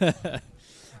while.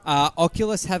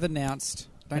 Oculus have announced.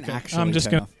 Don't Okay, actually. I'm just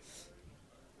turn gonna- off.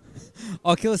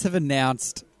 Oculus have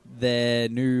announced their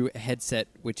new headset,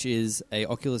 which is a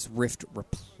Oculus Rift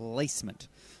replacement.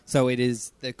 So it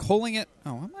is. They're calling it.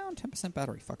 Oh, am I on 10%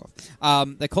 battery? Fuck off.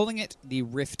 They're calling it the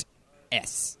Rift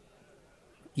S.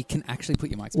 You can actually put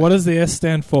your mics back. What does the S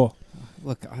stand for?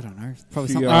 Look, I don't know. Probably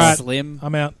Yeah. something Alright. slim,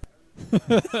 I'm out.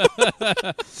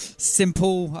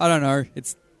 simple. I don't know.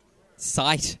 It's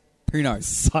sight. Who knows?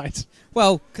 Sight.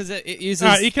 Well, because it uses. All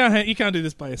right, you can't do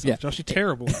this by yourself, Yeah. Josh. You're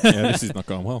terrible. Yeah, this is not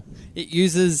going well. It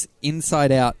uses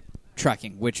inside-out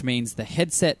tracking, which means the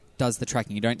headset does the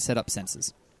tracking. You don't set up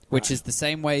sensors, which is the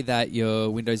same way that your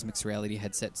Windows Mixed Reality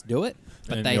headsets do it.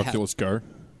 But And they the Oculus Go.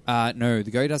 no,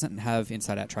 the Go doesn't have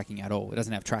inside-out tracking at all. It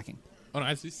doesn't have tracking. Oh, no,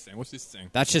 it's this thing. What's this thing?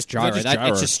 That's just gyro. just gyro?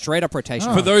 It's just straight-up rotation.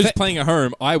 Oh. For those But- playing at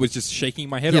home, I was just shaking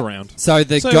my head Yep. around. So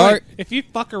the So, Go, like, if you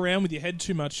fuck around with your head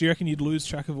too much, do you reckon you'd lose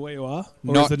track of where you are?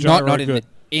 Or is the gyro not in good?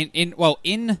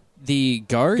 in the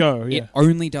Go, yeah. it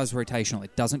only does rotational.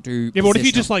 It doesn't do. Yeah, but what if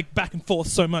you positional. just like back and forth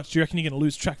so much? Do you reckon you're going to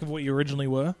lose track of what you originally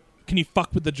were? Can you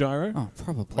fuck with the gyro? Oh,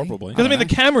 probably. Probably. Because I mean, don't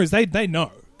the cameras they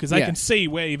know because they Yeah. can see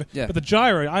where you've. Yeah. But the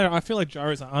gyro, I feel like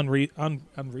gyros are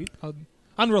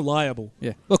unreliable.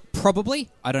 Yeah. Look, probably.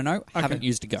 I don't know. Okay. Haven't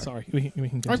used a Go. Sorry, we can I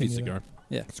continue. used to that. go.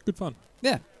 Yeah. It's good fun.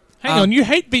 Yeah. Hang on, you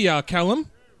hate VR, Callum?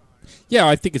 Yeah,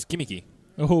 I think it's gimmicky.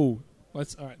 Oh,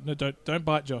 let's. All right, no, don't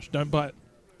bite, Josh. Don't bite.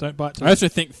 I also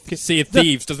think Sea of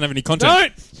Thieves doesn't have any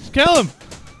content. Don't, Callum.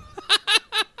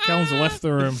 Callum's left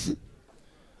the room.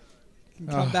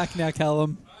 Come back now,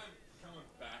 Callum.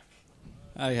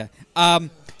 Okay.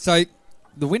 So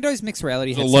the Windows Mixed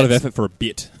Reality It's a headsets. lot of effort for a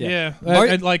bit. Yeah, Mo-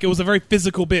 and like it was a very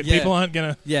physical bit. Yeah. People aren't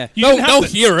gonna. Yeah. You They'll- didn't have they'll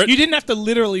to- hear it. You didn't have to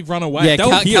literally run away. Yeah,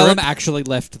 They'll hear Callum it. actually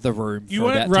left the room. You for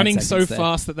weren't about 10 running so seconds there.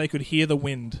 fast that they could hear the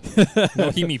wind.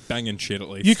 They'll hear me banging shit at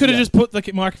least. You could have Yeah. just put the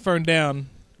microphone down.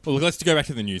 Well, let's go back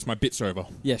to the news. My bit's over.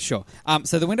 Yeah, sure.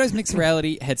 So the Windows Mixed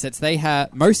Reality headsets, they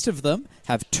have most of them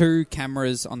have 2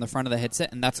 cameras on the front of the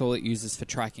headset, and that's all it uses for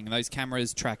tracking. And those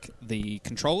cameras track the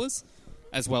controllers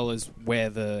as well as where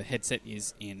the headset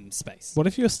is in space. What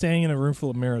if you're standing in a room full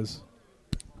of mirrors?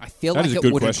 I feel That like is a it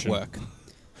good wouldn't question. work.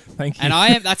 Thank you.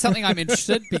 And that's something I'm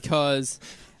interested because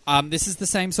this is the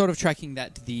same sort of tracking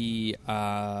that the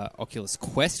Oculus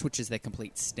Quest, which is their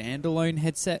complete standalone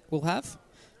headset, will have,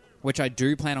 which I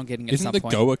do plan on getting at Isn't some the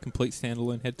point. Go a complete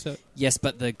standalone headset? Yes,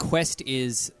 but the Quest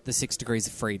is the 6 degrees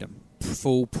of freedom,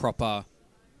 full proper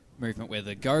movement. Where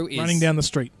the Go is running down the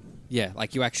street. Yeah,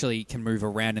 like you actually can move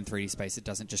around in 3D space. It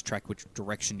doesn't just track which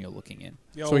direction you're looking in.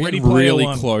 Yo, So we're Ready getting Player really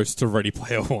One. close to Ready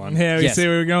Player One. Yeah, we Yes. see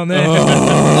where we're going there.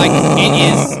 Like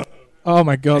it is. Oh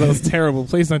my god, that was terrible.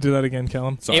 Please don't do that again,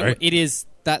 Callum. Sorry. It is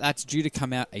that's due to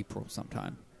come out April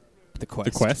sometime. The Quest.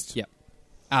 The Quest? Yep.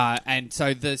 And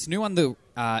so this new one, the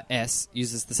S,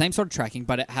 uses the same sort of tracking,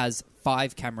 but it has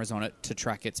 5 cameras on it to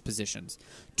track its positions.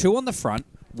 2 on the front,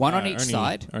 1 on each only,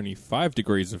 side. Only 5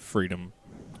 degrees of freedom.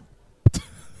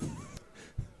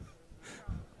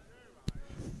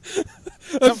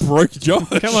 That broke Josh.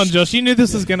 Come on, Josh. You knew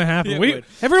this was going to happen. Yeah, it We would.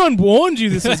 everyone warned you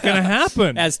this was going to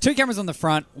happen. It has 2 cameras on the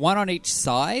front, 1 on each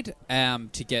side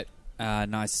to get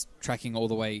nice tracking all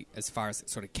the way as far as it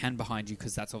sort of can behind you,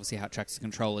 because that's obviously how it tracks the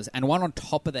controllers, and 1 on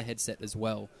top of the headset as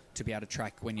well to be able to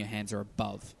track when your hands are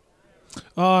above.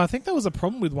 Oh, I think that was a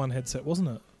problem with one headset, wasn't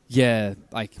it? Yeah,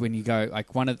 like when you go, like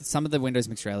some of the Windows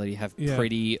Mixed Reality have Yeah.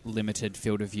 pretty limited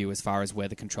field of view as far as where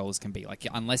the controllers can be. Like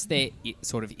unless they're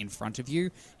sort of in front of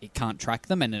you, it can't track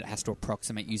them, and it has to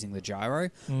approximate using the gyro.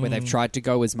 Where they've tried to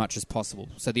go as much as possible.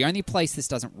 So the only place this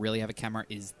doesn't really have a camera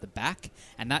is the back,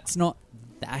 and that's not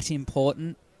that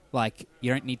important. Like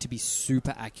you don't need to be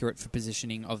super accurate for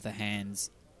positioning of the hands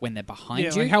when they're behind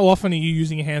Yeah, you. like how often are you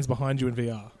using your hands behind you in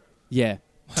VR? Yeah.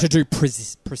 To do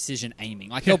precision aiming.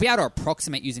 Like, they'll be able to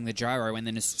approximate using the gyro, and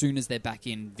then as soon as they're back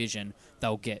in vision,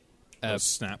 they'll get A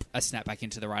snap. a snap back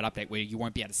into the right update where you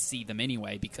won't be able to see them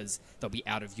anyway because they'll be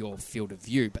out of your field of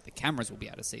view, but the cameras will be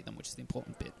able to see them, which is the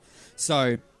important bit.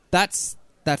 So that's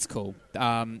cool.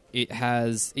 It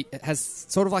has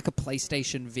sort of like a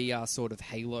PlayStation VR sort of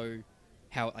halo,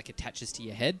 how it like attaches to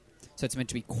your head. So it's meant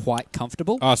to be quite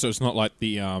comfortable. Oh, so it's not like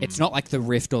the... It's not like the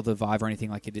Rift or the Vive or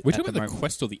anything like it is. We're at talking about the moment.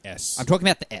 Quest or the S? I'm talking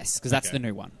about the S because that's Okay. the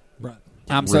new one. Right.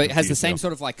 So Rip it has for the same yourself.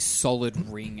 sort of like solid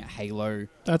ring halo.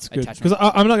 That's good. attachment.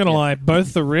 Because I'm not going to Yeah. lie,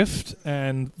 both the Rift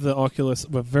and the Oculus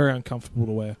were very uncomfortable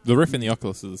to wear. The Rift and the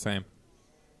Oculus are the same.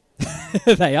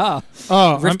 They are.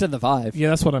 Oh, Rift and the Vive. yeah,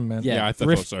 that's what I meant. Yeah. Yeah, I thought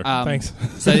Rift. so. Thanks.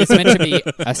 So it's meant to be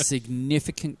a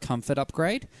significant comfort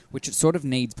upgrade, which it sort of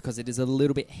needs because it is a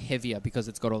little bit heavier because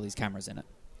it's got all these cameras in it.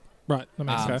 Right, that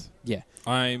makes sense. Yeah.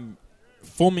 I'm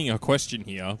forming a question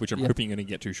here, which I'm Yeah. hoping you're going to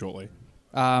get to shortly.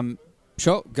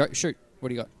 Sure. Go shoot. What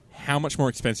do you got? How much more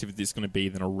expensive is this going to be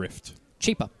than a Rift?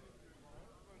 Cheaper.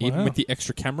 Even Wow. with the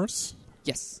extra cameras?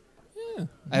 Yes. Yeah.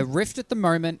 A Rift at the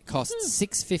moment costs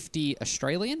 $650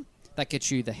 Australian. That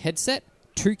gets you the headset,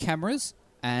 2 cameras,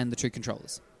 and the 2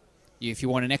 controllers. If you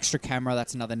want an extra camera,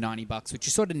 that's another $90, which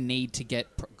you sort of need to get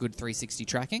good 360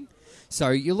 tracking. So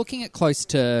you're looking at close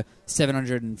to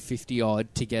 750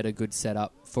 odd to get a good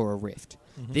setup for a Rift.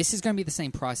 Mm-hmm. This is going to be the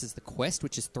same price as the Quest,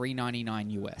 which is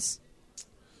 $399 US.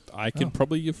 I can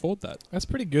probably afford that. That's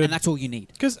pretty good. And that's all you need.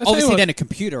 'Cause I tell you obviously, what- then a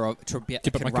computer to be, Yeah,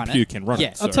 but can my run computer it. can run Yeah.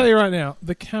 it. I'll so- tell you right now,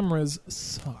 the cameras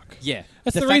suck. Yeah,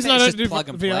 That's the fact reason that I it's don't just do plug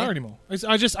and VR play. anymore.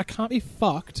 I can't be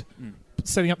fucked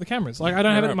setting up the cameras. Like I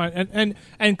don't have it in my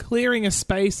and clearing a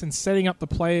space and setting up the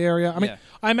play area. I mean, Yeah.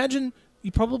 I imagine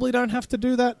you probably don't have to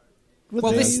do that with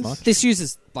Well, these. this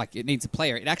uses like it needs a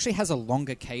player. It actually has a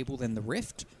longer cable than the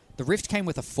Rift. The Rift came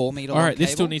with a 4-meter. All right, long this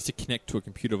cable. still needs to connect to a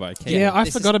computer via cable. Yeah, I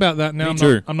this forgot about that. Now Me I'm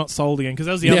too. not sold again because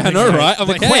that was the Yeah, other I thing. know, I hate. right? I'm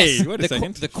The like, Quest, hey, wait a the,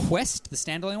 second. the Quest, the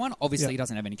standalone one, obviously Yeah.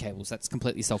 doesn't have any cables. That's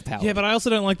completely self-powered. Yeah, but I also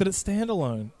don't like that it's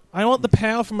standalone. I want the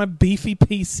power from my beefy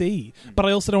PC, but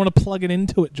I also don't want to plug it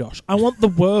into it, Josh. I want the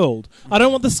world. I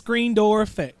don't want the screen door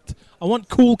effect. I want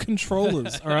cool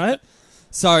controllers, all right?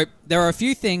 So there are a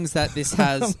few things that this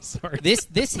has. I'm sorry.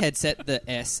 This headset, the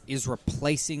S, is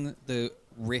replacing the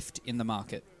Rift in the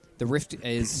market. The Rift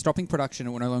is stopping production;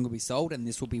 it will no longer be sold, and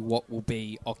this will be what will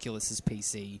be Oculus's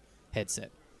PC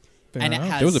headset. Fair and enough. it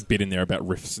has There was a bit in there about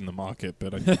Rifts in the market,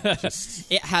 but I just...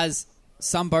 it has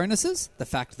some bonuses. The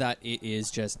fact that it is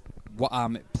just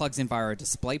it plugs in via a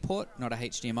display port, not a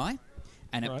HDMI,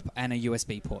 and Right. and a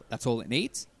USB port. That's all it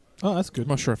needs. Oh, that's I'm good.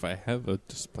 not sure if I have a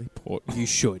display port. You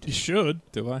should. You should.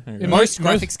 Do I? Hang Yeah, on. Most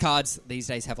most- graphics cards these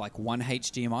days have like one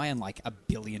HDMI and like a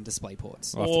billion display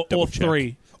ports. I'll have to Or double check.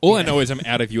 3. All I know is I'm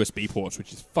out of USB ports,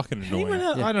 which is fucking Anyone annoying.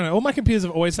 else? Yeah. I don't know. All my computers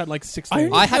have always had like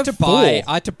 16. I had have to buy. 4.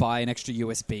 I had to buy an extra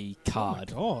USB Oh my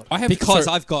card God. I have because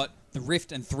so I've got the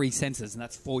Rift and 3 sensors, and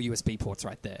that's 4 USB ports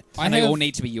right there. I And they have- all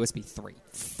need to be USB 3.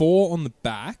 4 on the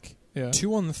back, Yeah.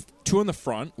 2 on the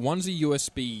front. One's a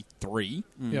USB 3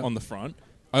 Yeah. on the front.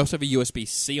 I also have a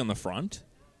USB-C on the front.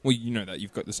 Well, you know that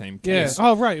you've got the same Yeah. case.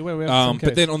 Oh, right. Wait, we have the same But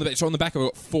case. then on the back I've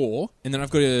got 4, and then I've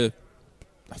got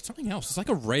something else. It's like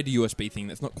a red USB thing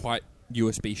that's not quite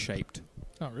USB shaped.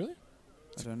 Oh, really?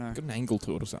 I don't know. Got an angle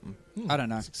to it or something. I don't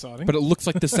know. That's exciting. But it looks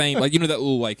like the same, like, you know that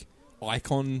little, like,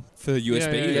 icon for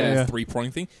USB, yeah, yeah.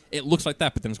 3-prong thing? It looks like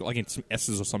that, but then it's got, like, some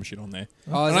S's or some shit on there.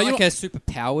 Oh, is And it I- like a super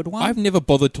powered one? I've never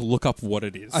bothered to look up what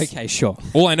it is. Okay, sure.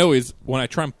 All I know is when I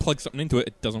try and plug something into it,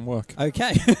 it doesn't work.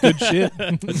 Okay. Good shit.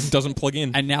 It doesn't plug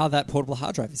in. And now that portable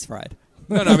hard drive is fried.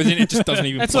 No, but then it just doesn't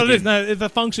even That's plug what it is. in. No, the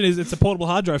function is it's a portable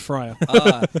hard drive fryer.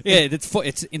 Yeah, it's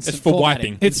instant It's for formatting.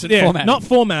 wiping. It's Instant formatting. not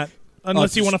format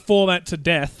unless you just- want to format to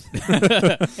death.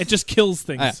 It just kills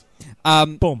things.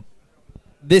 Boom.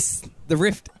 The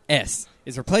Rift S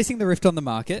is replacing the Rift on the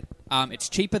market. It's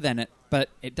cheaper than it, but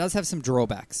it does have some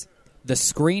drawbacks. The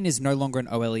screen is no longer an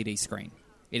OLED screen.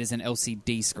 It is an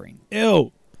LCD screen.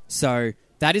 Ew. So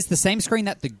that is the same screen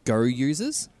that the Go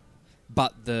uses,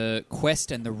 but the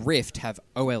Quest and the Rift have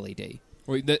OLED.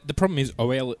 Well, the problem is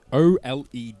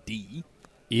OLED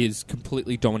is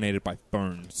completely dominated by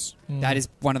phones. That is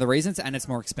one of the reasons, and it's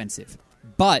more expensive.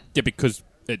 But Yeah, because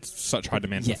it's such high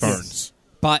demand Yes. for phones.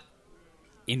 But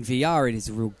in VR, it is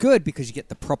real good because you get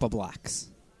the proper blacks.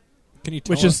 Can you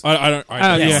tell Which us? is- I don't know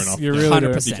yes, enough. you really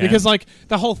 100%. do. Because like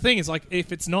the whole thing is like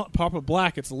if it's not proper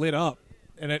black, it's lit up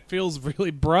and it feels really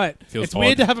bright. Feels it's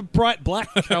weird odd. to have a bright black,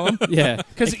 Callum. Yeah.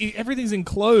 Because everything's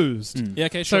enclosed. Yeah,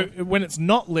 okay, So sure. when it's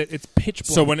not lit, it's pitch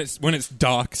black. So when it's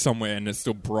dark somewhere and it's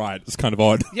still bright, it's kind of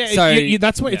odd. yeah, So-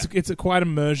 that's what Yeah. it's a quite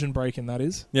immersion break, and that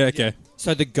is. Yeah, okay.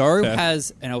 So the Go Fair.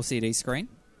 has an LCD screen,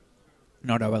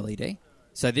 not OLED.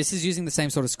 So this is using the same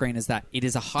sort of screen as that. It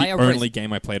is a The higher... only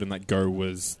game I played on that Go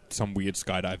was some weird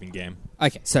skydiving game.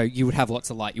 Okay, so you would have lots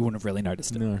of light. You wouldn't have really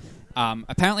noticed it. No.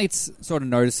 Apparently it's sort of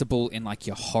noticeable in like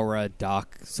your horror,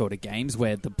 dark sort of games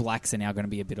where the blacks are now going to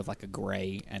be a bit of like a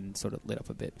grey and sort of lit up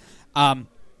a bit.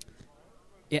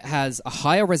 It has a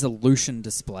higher resolution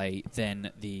display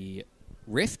than the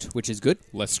Rift, which is good.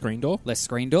 Less screen door. Less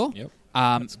screen door. Yep.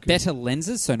 Better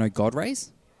lenses, so no God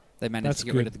rays. They managed That's to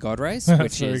get good. rid of the God rays, That's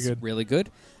which very is good. really good.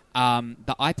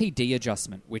 The IPD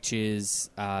adjustment, which is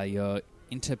your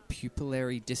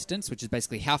interpupillary distance, which is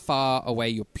basically how far away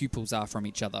your pupils are from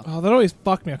each other. Oh, that always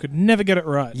fucked me. I could never get it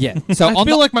right. Yeah. So I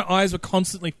feel like my eyes were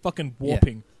constantly fucking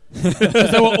warping.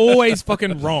 Because they were always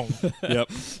fucking wrong.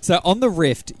 Yep. So on the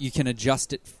Rift, you can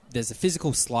adjust it. There's a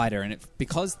physical slider, and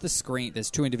because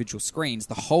there's two individual screens,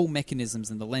 the whole mechanisms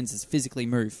and the lenses physically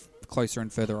move closer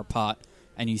and further apart,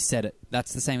 and you set it.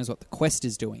 That's the same as what the Quest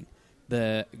is doing.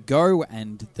 The Go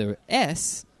and the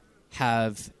S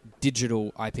have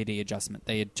digital IPD adjustment.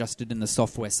 They adjusted in the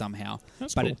software somehow.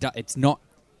 That's but cool. it's not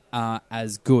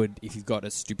as good if you've got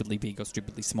a stupidly big or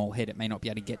stupidly small head. It may not be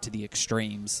able to get to the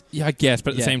extremes. Yeah, I guess,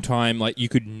 but at the same time, like you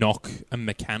could knock a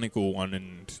mechanical one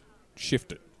and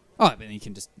shift it. Oh, but then you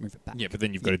can just move it back. Yeah, but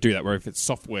then you've got to do that. Where if it's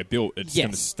software built, it's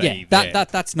going to stay there. there.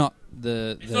 That's not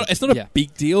the It's not a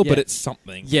big deal, but it's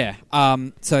something. Yeah.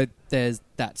 So there's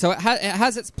that. So it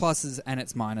has its pluses and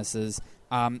its minuses.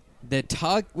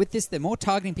 With this, they're more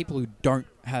targeting people who don't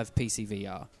have PC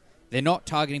VR. They're not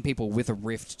targeting people with a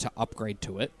Rift to upgrade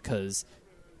to it because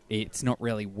it's not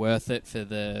really worth it for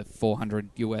the $400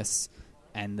 US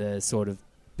and the sort of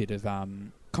bit of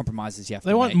compromises you have to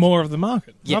make. They want more of the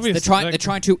market. Yes, Obviously, they're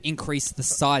trying to increase the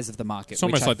size of the market. It's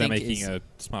almost which like they're I think making is, a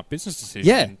smart business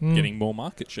decision and getting more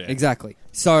market share. Exactly.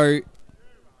 So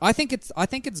I think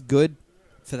it's good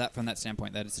for that from that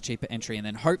standpoint that it's a cheaper entry, and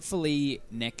then hopefully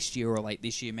next year or late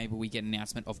this year maybe we get an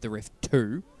announcement of the Rift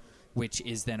 2, which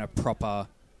is then a proper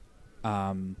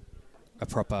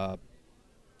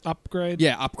upgrade.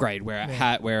 Yeah, upgrade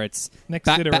where it's Next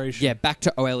iteration. back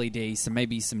to OLED, so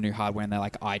maybe some new hardware and they're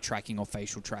like eye tracking or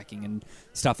facial tracking and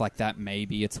stuff like that.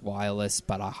 Maybe it's wireless,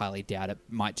 but I highly doubt it.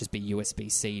 Might just be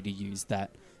USB-C to use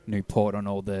that new port on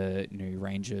all the new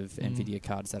range of NVIDIA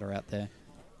cards that are out there.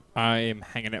 I am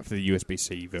hanging out for the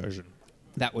USB-C version.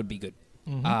 That would be good.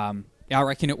 Mm-hmm. I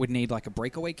reckon it would need like a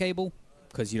breakaway cable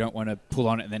because you don't want to pull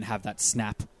on it and then have that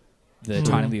snap the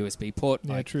tiny USB port.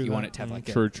 Yeah, like, true. You want it to have like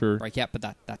true. a breakout,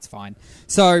 but that's fine.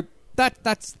 So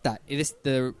that's that. It is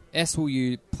the S will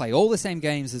you play all the same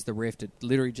games as the Rift. It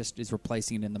literally just is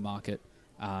replacing it in the market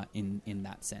in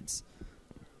that sense.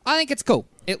 I think it's cool.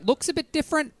 It looks a bit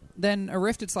different than a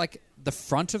Rift. It's like the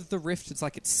front of the Rift. It's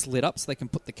like it's slid up so they can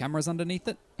put the cameras underneath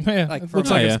it. Yeah, Like it looks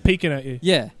like it's peeking at you.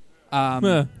 Yeah. It kind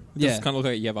of look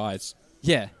like you have eyes.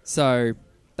 Yeah. So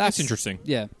That's interesting.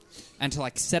 Yeah. And to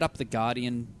like set up the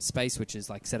Guardian space, which is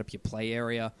like set up your play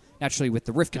area. Naturally, with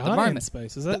the Rift at the moment,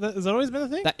 space has that always been a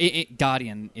thing?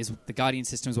 Guardian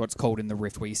system is what it's called in the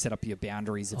Rift, where you set up your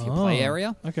boundaries of your play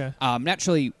area. Okay.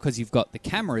 Naturally, because you've got the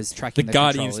cameras tracking The the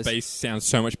Guardian controllers. space sounds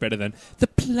so much better than the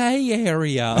play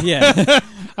area. Yeah.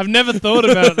 I've never thought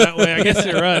about it that way. I guess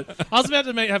you're right. I was about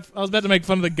to make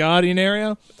fun of the Guardian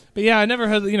area, but yeah, I never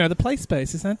heard the play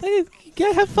space. It's like,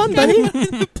 go have fun, buddy.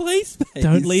 The play space.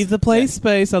 Don't leave the play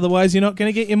space, otherwise you're not going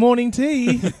to get your morning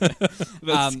tea.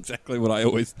 That's exactly what I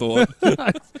always thought.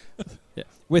 Yeah.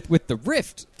 With the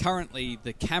Rift, currently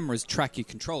the cameras track your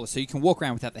controller, so you can walk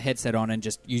around without the headset on and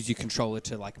just use your controller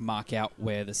to like mark out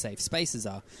where the safe spaces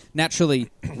are. Naturally,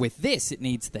 with this, it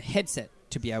needs the headset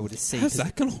to be able to see. How's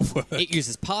that going to work? It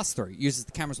uses pass-through. It uses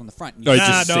the cameras on the front. Oh,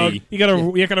 just dog. see. You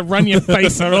gotta run your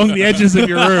face along the edges of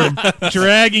your room,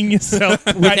 dragging yourself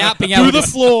Without being able to the to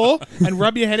floor and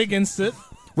rub your head against it.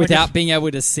 without being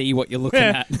able to see what you're looking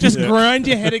at. Just grind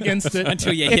your head against it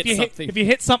Until you hit something. If you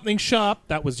hit something sharp,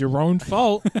 that was your own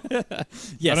fault.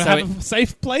 Yeah, I don't so have a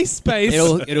safe play space.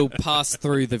 it'll pass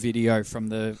through the video from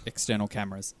the external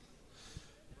cameras.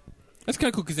 That's kind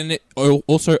of cool because then it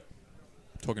also,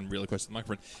 talking really close to the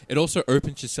microphone, it also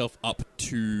opens yourself up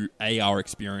to AR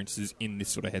experiences in this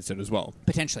sort of headset as well.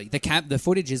 Potentially. The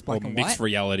footage is black or and mixed white.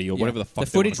 reality or whatever the fuck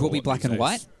The they wanna footage will call be it black these and days.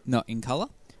 white, not in color,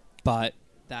 but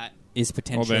that is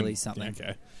potentially something.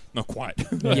 Okay. Not quite.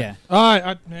 Yeah.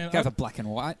 Man, Have a black and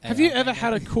white. have you ever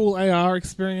had a cool AR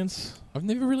experience? I've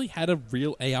never really had a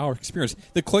real AR experience.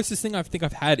 The closest thing I think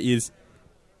I've had is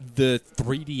the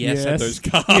 3DS at those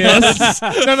cars. Yes.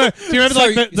 No. Do you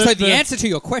remember So the answer to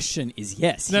your question is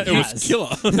yes. No, he It was has. killer.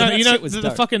 No, you know shit was the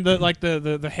dope. fucking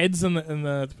the heads and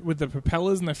the with the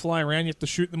propellers and they fly around. You have to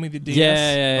shoot them with your DS.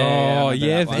 Yeah. Oh, I remember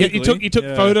yeah, that one. You took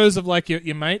photos of like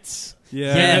your mates.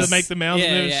 Yeah. Yes. To make the mouths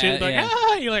move and Yeah, shit. Like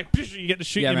yeah. you're like you get to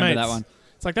shoot Yeah, I your remember mates. that one.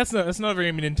 It's like that's not a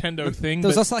very Nintendo thing. There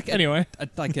was but also like anyway. a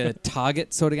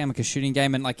target sort of game, like a shooting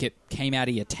game, and like it came out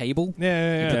of your table.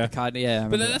 Yeah. You put the card, I But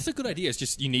remember that's a good idea. It's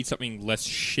just you need something less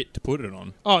shit to put it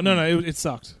on. Oh no, it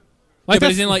sucked. Like, but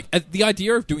as in, like, the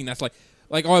idea of doing that's like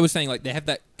I was saying, like, they have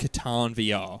that Catan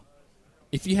VR.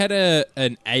 if you had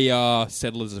an AR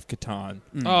Settlers of Catan,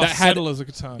 Oh, Settlers of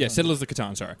Catan. yeah, Settlers of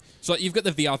Catan. Sorry, so like, you've got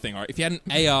the VR thing, right? If you had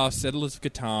an AR Settlers of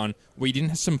Catan where you didn't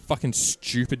have some fucking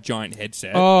stupid giant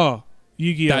headset, Oh,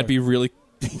 Yu-Gi-Oh. that'd be really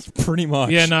pretty much.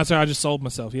 Yeah, no, sorry, I just sold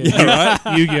myself. Yeah, Yeah,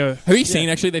 right. Yu-Gi-Oh. Have you seen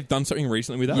actually? They've done something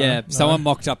recently with that. Yeah, No. someone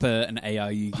mocked up an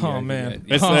AR Yu-Gi-Oh! Oh, man.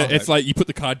 video. It's, Oh. it's like you put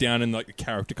the card down and like the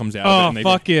character comes out. of it Oh, and they,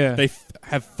 fuck yeah. They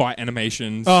have fight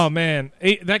animations. Oh, man.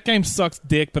 That game sucks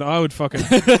dick, but I would fucking...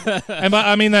 and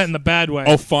I mean that in the bad way.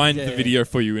 I'll find Yeah, the yeah. video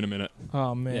for you in a minute.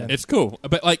 Oh, man. It's cool,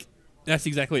 but like that's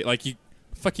exactly it. Like you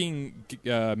fucking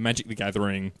Magic the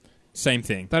Gathering, same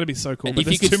thing. That'd be so cool. And But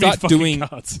if you there's could too many start fucking doing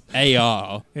cards.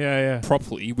 AR Yeah.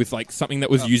 properly with like something that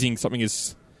was using something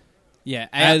as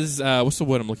what's the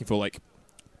word I'm looking for? Like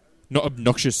not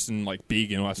obnoxious and like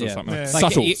big and all that sort of Yeah. stuff. Yeah.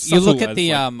 Like, Subtle. you subtle look at as,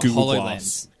 the like, Google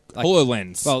Glass. HoloLens. Like,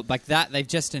 HoloLens. well, like that, they've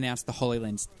just announced the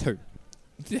HoloLens 2.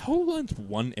 did HoloLens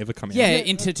 1 ever come out? Yeah,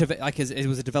 it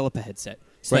was a developer headset.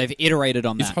 So Wait, they've iterated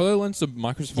on Is that. HoloLens the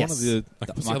Microsoft one or Yes. the The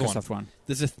what's the other Microsoft one.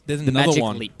 There's The another Magic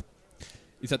one. Leap.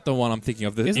 Is that the one I'm thinking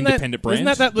of? The Isn't independent brand?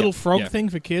 Isn't that little Yeah. frog Yeah. thing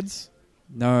for kids?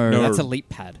 No, No. that's a Leap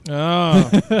Pad. Oh.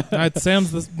 It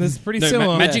sounds this pretty No,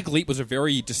 similar. Magic Leap was a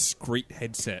very discreet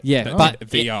headset. Yeah, that but did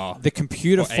VR. the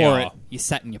computer Or for AR. it, you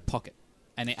sat in your pocket.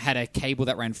 And it had a cable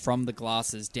that ran from the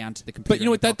glasses down to the computer. But you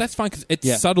know what? in your That's fine because it's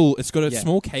Yeah. subtle. It's got a Yeah.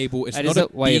 small cable. It's That not is a a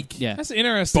way of- big, yeah. That's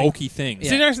interesting. bulky thing. It's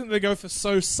Yeah. interesting that they go for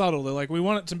so subtle. They're like, we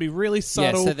want it to be really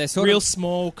subtle, so they're sort real of-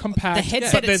 small, compact. The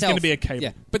headset but there's itself- going to be a cable.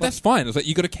 Yeah. But that's fine. It's like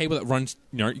you got a cable that runs.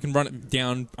 You know, you can run it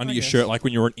down under I your guess. shirt, like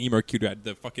when you're an emo kid who had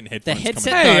the fucking headphones.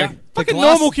 headset- coming out. Hey, No, fucking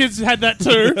glass- normal kids had that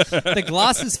too. The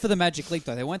glasses for the Magic Leap,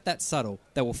 though, they weren't that subtle.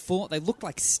 They were full. They looked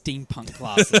like steampunk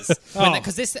glasses. Oh.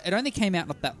 Because it only came out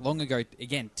not that long ago.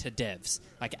 Again, to devs,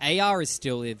 like AR is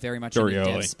still very much Very in the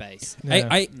early. dev space.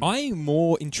 Yeah. I'm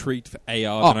more intrigued for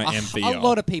AR than I am VR. A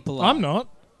lot of people are. I'm not.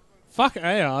 Fuck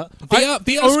AR. VR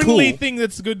The 's only cool. thing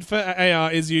that's good for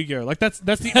AR is Yu-Gi-Oh. Like that's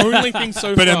the only thing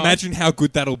so But far. imagine how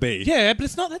good that'll be. Yeah, but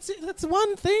it's not. That's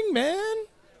one thing, man.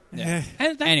 Yeah.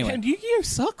 And Anyway. and Yu-Gi-Oh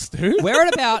sucks, dude. We're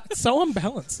at about It's so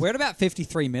unbalanced. we're at about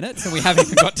 53 minutes, and we haven't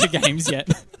even got to games yet.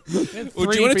 Well,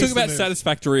 do you want to talk about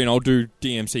Satisfactory and I'll do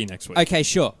DMC next week? Okay,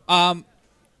 sure.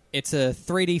 It's a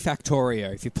 3D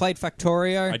Factorio. If you played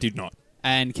Factorio I did not.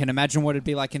 and can imagine what it'd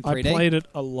be like in I 3D, played it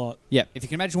a lot. yeah. If you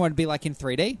can imagine what it'd be like in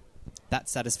 3D,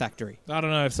 that's Satisfactory. I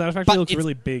don't know. Satisfactory But looks it's-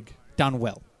 really big. Done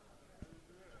well.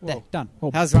 There, Whoa. done.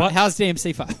 Well, How's but-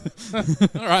 DMC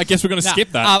 5? All right, I guess we're going to Nah,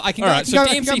 skip that. I can All go, right, so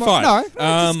go, DMC go,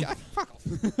 5. No,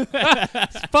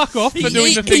 Fuck off for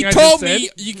doing the thing he I told just said. me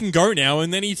you can go now,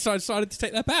 and then he decided to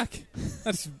take that back.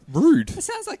 That's rude. It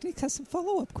sounds like Nick has some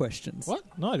follow-up questions. What?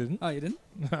 No, I didn't. Oh, you didn't?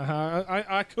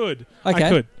 I could. Okay. I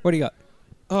could. What do you got?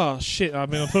 Oh shit! I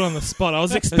mean, I put on the spot. I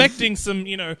was expecting some,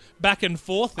 back and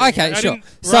forth. Thing. Okay, I sure. didn't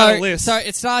write a So, list. so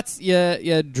it starts.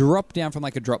 You drop down from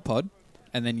like a drop pod,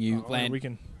 and then you Oh, land. we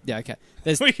can Yeah, okay.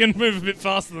 There's we can move a bit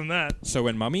faster than that. So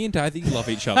when Mummy and Daddy love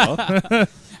each other,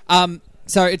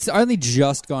 So it's only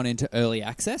just gone into early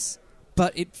access,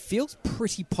 but it feels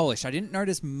pretty polished. I didn't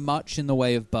notice much in the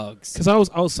way of bugs. Because I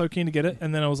was so keen to get it,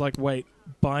 and then I was like, wait,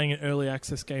 buying an early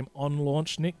access game on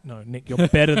launch, Nick? No, Nick, you're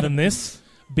better than this.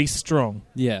 Be strong.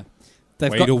 Yeah. They've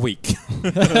wait got, a week.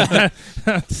 they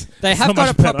It's have not got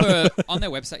a much better. proper on their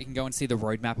website. You can go and see the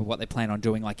roadmap of what they plan on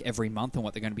doing like every month and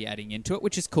what they're going to be adding into it,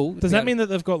 which is cool. Does that mean that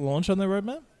they've got launch on their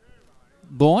roadmap?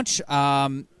 launch?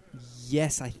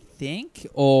 Yes, I think,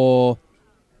 or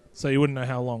So you wouldn't know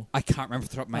how long. I can't remember off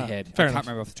the top of my head. fair I enough. can't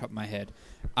remember off the top of my head.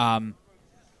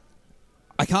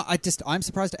 I'm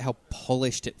surprised at how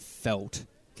polished it felt,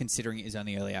 considering it is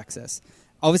only early access.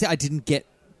 Obviously, I didn't get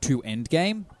to end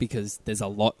game because there's a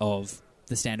lot of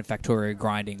the standard Factorio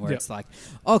grinding where Yep. it's like,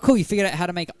 oh, cool, you figured out how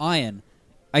to make iron.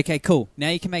 Okay, cool. Now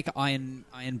you can make iron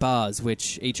bars,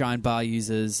 which each iron bar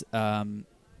uses.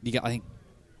 You get, I think,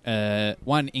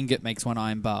 one ingot makes one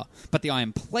iron bar, but the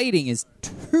iron plating is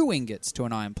 2 ingots to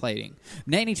an iron plating.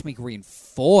 Now you need to make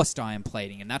reinforced iron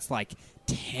plating, and that's like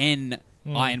 10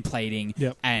 iron plating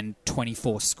Yep. and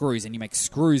 24 screws, and you make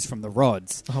screws from the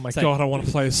rods. Oh my So- god, I want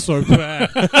to play this so bad.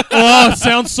 Oh, it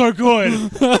sounds so good.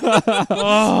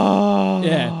 Oh.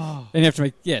 Yeah. And you have to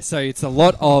make, so it's a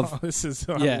lot of. Oh, this is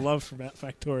what I Yeah. love from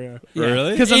Factorio.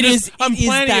 Really? Because It is- I'm it is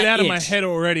planning that it out of my itch. head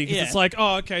already. Because Yeah. it's like,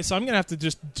 oh, okay, so I'm going to have to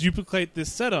just duplicate this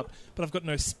setup, but I've got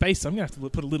no space. I'm going to have to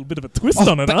put a little bit of a twist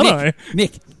on it, but aren't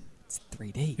Nick, it's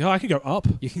 3D. I? Yeah, I can go up.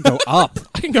 You can go up.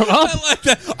 I can go up. I like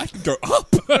that. I can go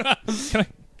up. Can I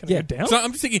Yeah. go down? So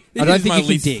I'm just thinking. I don't think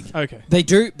you can dig. Okay. They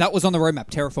do. That was on the roadmap,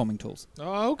 terraforming tools.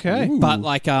 Oh, okay. Ooh. But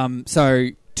like, so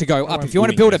to go up, I'm if you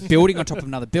want to doing build a this. building on top of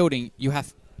another building, you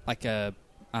have like a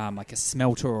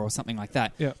smelter or something like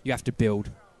that. Yeah. You have to build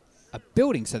a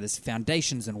building. So there's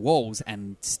foundations and walls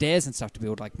and stairs and stuff to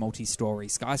build like multi-story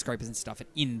skyscrapers and stuff. And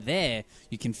in there,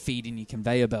 you can feed in your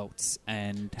conveyor belts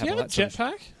and have Do you all have a that sort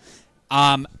of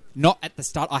jetpack? Not at the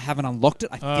start. I haven't unlocked it.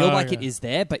 I feel like it is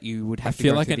there, but you would have to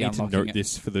feel go like through I the need to unlocking note it.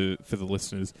 this for the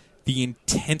listeners. The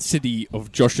intensity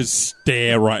of Josh's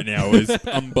stare right now is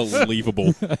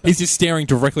unbelievable. He's just staring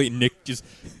directly at Nick, just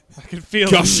I can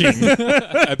feel gushing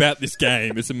about this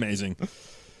game. It's amazing.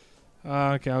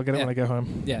 Okay, I'll get it when I go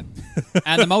home. Yeah.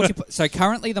 And so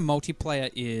currently the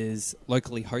multiplayer is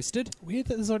locally hosted. Weird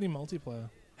that there's already multiplayer.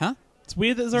 Huh? It's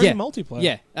weird that there's already multiplayer.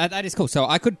 Yeah, that is cool. So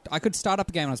I could start up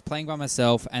a game. I was playing by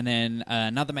myself, and then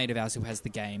another mate of ours who has the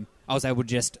game, I was able to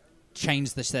just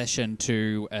change the session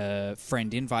to a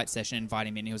friend invite session, invite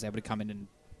him in. He was able to come in and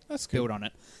build on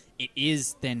it. It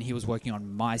is then he was working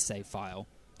on my save file,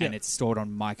 and it's stored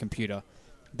on my computer.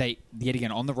 Yet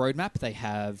again, on the roadmap, they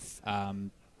have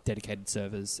dedicated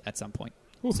servers at some point.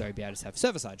 Ooh. So you'll be able to have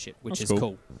server-side shit, which That's is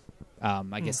cool.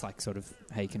 I guess like sort of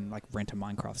how you can like rent a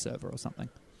Minecraft server or something.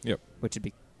 Yep. Which would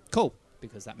be cool,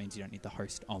 because that means you don't need the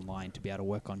host online to be able to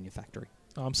work on your factory.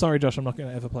 Oh, I'm sorry, Josh. I'm not going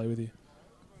to ever play with you.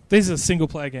 These are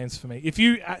single-player games for me. If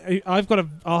you,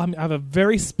 I'll have a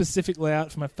very specific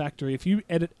layout for my factory. If you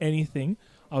edit anything,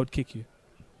 I would kick you.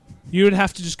 You would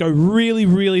have to just go really,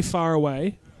 really far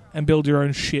away and build your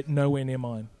own shit nowhere near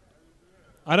mine.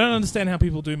 I don't understand how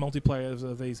people do multiplayer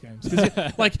of these games.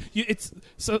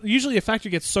 Usually a factory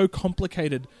gets so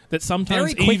complicated that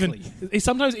sometimes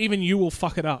even you will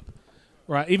fuck it up.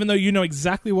 Right, even though you know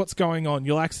exactly what's going on,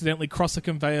 you'll accidentally cross a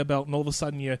conveyor belt, and all of a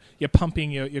sudden you're pumping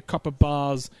your copper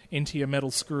bars into your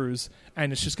metal screws,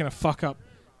 and it's just going to fuck up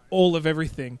all of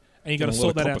everything, and you got to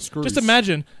sort that out. Screws. Just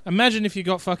imagine if you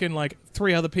got fucking like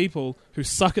 3 other people who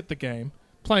suck at the game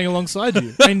playing alongside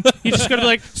you, and you just got to be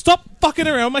like, stop fucking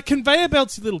around my conveyor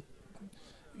belts, you little.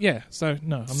 Yeah, so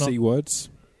no, I'm not. C words.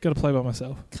 Got to play by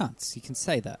myself. Cunts, you can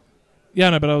say that. Yeah,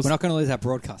 no, but I was. We're not going to lose our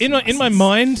broadcast. In my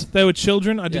mind, they were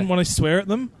children. I didn't want to swear at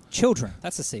them. Children.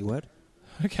 That's a C word.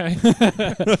 Okay.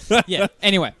 Yeah.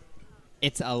 Anyway,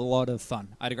 it's a lot of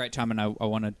fun. I had a great time, and I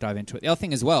want to dive into it. The other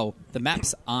thing as well, the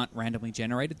maps aren't randomly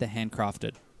generated; they're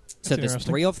handcrafted. So there's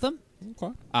 3 of them.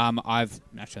 Okay. I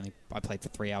played for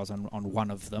 3 hours on one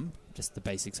of them, just the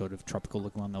basic sort of tropical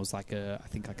looking one. There was like a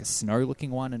snow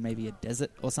looking one, and maybe a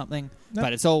desert or something. No.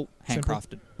 But it's all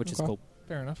handcrafted, which is cool.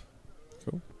 Fair enough.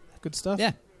 Cool. Good stuff.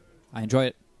 Yeah, I enjoy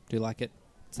it. Do like it.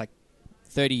 It's like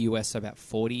 30 US, so about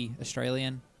 40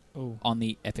 Australian on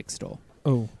the Epic Store.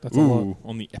 Oh, that's a lot.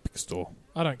 On the Epic Store.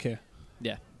 I don't care.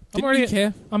 Yeah. Didn't you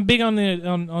care? I'm big on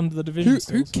the Division Who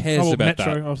stores. cares about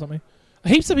Metro that? or something?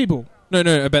 Heaps of people.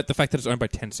 No, about the fact that it's owned by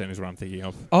Tencent is what I'm thinking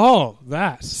of. Oh,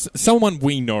 that. Someone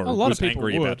we know A lot was of people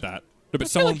angry would. about that. No, but I feel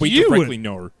someone like we you directly would.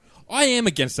 know. I am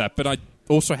against that, but I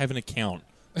also have an account.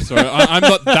 So I'm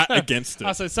not that against it.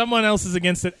 Oh, so someone else is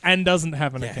against it and doesn't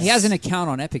have an account. He has an account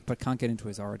on Epic, but can't get into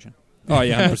his Origin. Oh,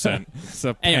 yeah, 100%. It's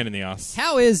a pain in the ass.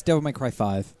 How is Devil May Cry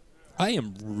 5? I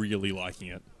am really liking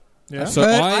it. Yeah. So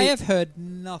I have heard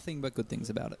nothing but good things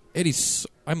about it. It is.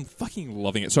 I'm fucking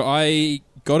loving it. So I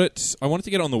got it. I wanted to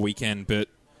get it on the weekend, but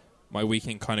my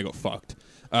weekend kind of got fucked.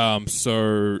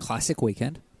 So Classic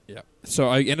weekend. yeah. So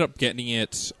I ended up getting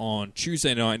it on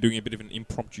Tuesday night and doing a bit of an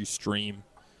impromptu stream.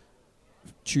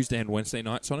 Tuesday and Wednesday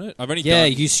nights on it. I've only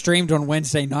done... you streamed on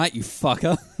Wednesday night, you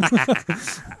fucker.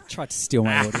 Tried to steal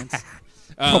my audience.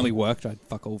 Probably worked. I'd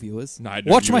fuck all viewers. No, I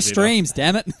don't watch my viewers either. streams,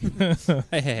 damn it.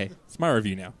 Hey. It's my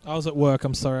review now. I was at work.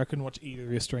 I'm sorry. I couldn't watch either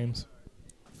of your streams.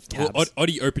 Well,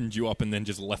 Oddie opened you up and then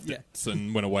just left it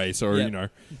and went away. So, you know.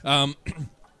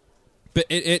 But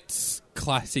it's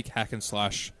classic hack and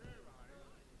slash,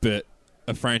 but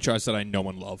a franchise that I know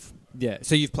and love. Yeah.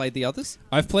 So you've played the others?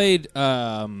 I've played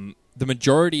the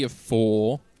majority of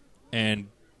 4 and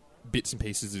bits and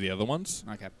pieces of the other ones.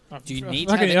 Okay. Do you need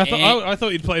to Okay, have I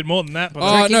thought you'd played more than that. But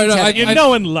Oh, no, you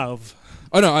know and love.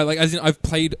 Oh no, I've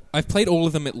played all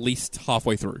of them at least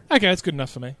halfway through. Okay, that's good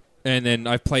enough for me. And then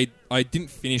I didn't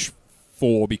finish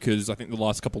 4 because I think the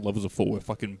last couple levels of 4 were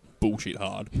fucking bullshit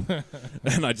hard.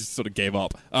 And I just sort of gave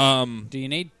up. Do you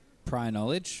need prior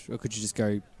knowledge, or could you just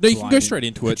go... No, you can go straight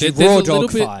into it. Could you There's raw a little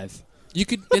dog bit, 5? You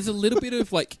could. There's a little bit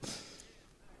of like,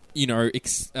 you know,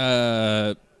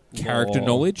 character Lore.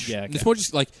 knowledge. Yeah, okay. It's more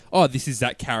just like, oh, this is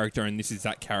that character and this is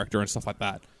that character and stuff like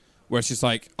that. Where it's just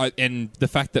like, and the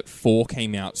fact that 4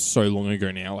 came out so long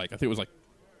ago now, like I think it was like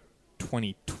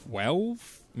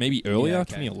 2012, maybe earlier,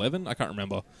 2011. I can't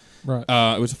remember. Right.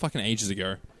 It was fucking ages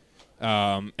ago.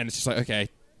 And it's just like, okay,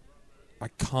 I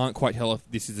can't quite tell if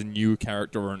this is a new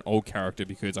character or an old character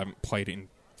because I haven't played it in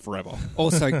forever.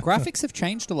 Also, graphics have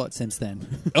changed a lot since then.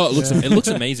 Oh, it looks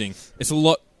amazing. It's a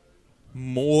lot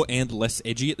more and less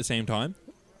edgy at the same time.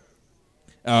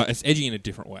 It's edgy in a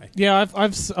different way. Yeah, I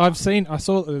saw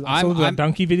the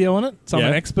donkey video on it, so I'm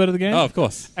an expert of the game. Oh, of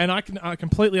course. And I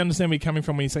completely understand where you're coming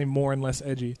from when you say more and less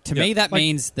edgy. To me, that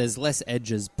means there's less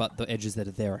edges, but the edges that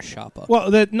are there are sharper. Well,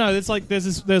 it's like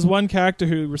there's one character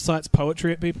who recites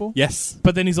poetry at people. Yes.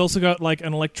 But then he's also got like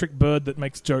an electric bird that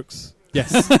makes jokes.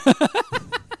 Yes.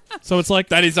 So it's like...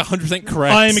 That is 100%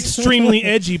 correct. I am extremely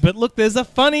edgy, but look, there's a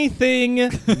funny thing.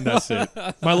 That's it.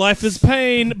 My life is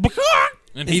pain.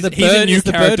 And he's a new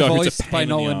character who's a by pain in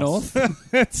the Nolan arse.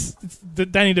 North. it's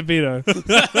Danny DeVito.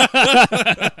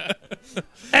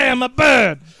 Hey, I'm a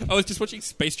bird. I was just watching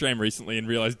Space Jam recently and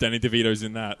realised Danny DeVito's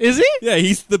in that. Is he? Yeah,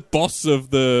 he's the boss of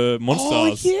the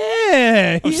Monstars. Oh,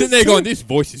 yeah. I'm sitting there going, this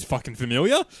voice is fucking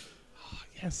familiar.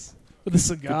 Yes. With a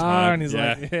cigar, and he's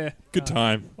like, yeah. Good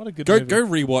time. What a good Go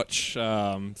movie.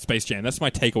 rewatch Space Jam. That's my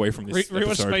takeaway from this Rewatch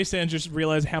episode. Space Jam and just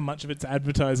realise how much of it's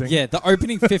advertising. Yeah, the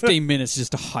opening 15 minutes is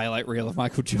just a highlight reel of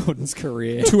Michael Jordan's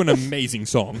career. To an amazing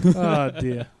song. Oh,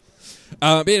 dear.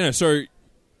 But yeah, no, so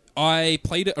I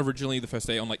played it originally the first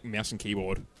day on like mouse and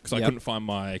keyboard because I couldn't find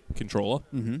my controller.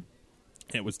 Mm-hmm. And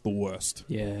it was the worst.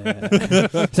 Yeah.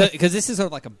 Because this is sort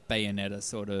of like a Bayonetta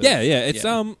sort of... Yeah. It's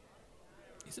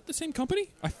is it the same company?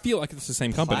 I feel like it's the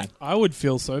same company. I would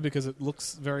feel so because it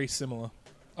looks very similar.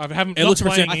 I haven't. It looks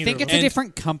playing I think either it's of a them.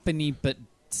 different company, but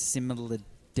similar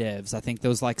devs. I think there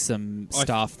was like some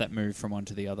staff that moved from one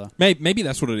to the other. Maybe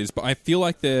that's what it is, but I feel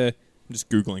like I'm just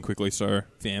Googling quickly, so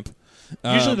vamp.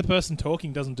 Usually the person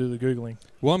talking doesn't do the Googling.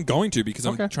 Well, I'm going to because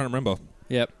I'm trying to remember.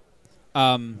 Yep.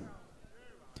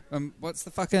 What's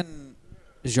the fucking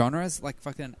genres? Like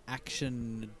fucking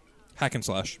action... Hack and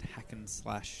slash. Hack and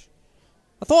slash.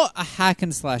 I thought a hack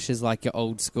and slash is like your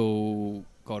old school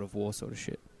God of War sort of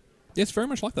shit. Yeah, it's very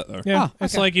much like that though. Yeah, Ah,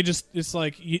 it's okay.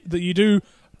 like you do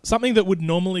something that would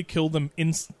normally kill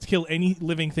any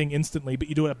living thing instantly, but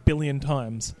you do it 1 billion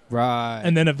times, Right.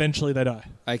 and then eventually they die.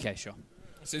 Okay, sure.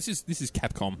 So this is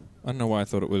Capcom. I don't know why I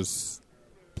thought it was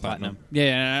Platinum.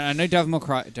 Yeah, I know Devil May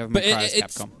Cry is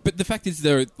Capcom. But the fact is,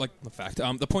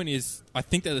 the point is, I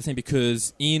think they're the same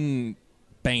because in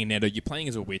Bayonetta, you're playing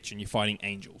as a witch and you're fighting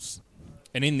angels.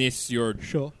 And in this, you're a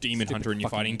demon Stupid hunter and you're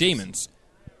fucking fighting angels. demons.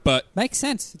 But Makes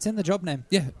sense. It's in the job name.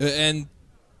 yeah,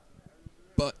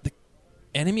 but the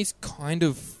enemies kind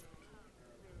of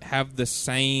have the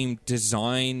same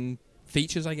design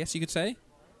features, I guess you could say.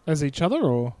 As each other,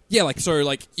 or Yeah,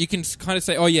 you can kind of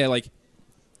say, oh yeah, like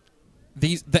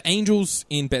the angels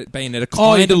in Bayonetta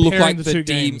kind of look like comparing the two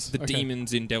games. Okay.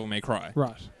 demons in Devil May Cry.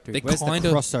 right? Dude, They where's the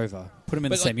kinda- crossover? Put them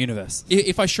in the same universe.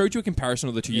 If I showed you a comparison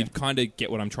of the two, Yeah. you'd kind of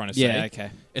get what I'm trying to say. Yeah, okay.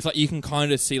 It's like you can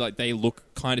kind of see like they look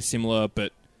kind of similar,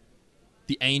 but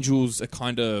the angels are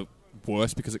kind of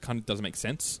worse because it kind of doesn't make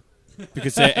sense.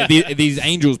 Because they're these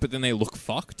angels, but then they look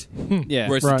fucked. Yeah.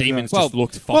 Whereas Right, the demons right. just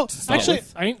looked fucked. Well, to start actually,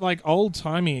 with. ain't like old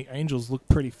timey angels look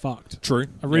pretty fucked. True.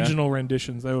 Original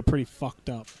renditions, they were pretty fucked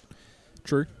up. Yeah.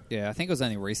 True. Yeah, I think it was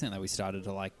only recently that we started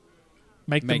to like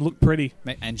Make Make- them look pretty.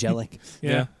 make angelic.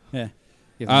 Yeah. Yeah.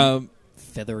 Give them Um,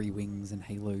 feathery wings and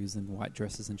halos and white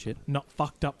dresses and shit. Not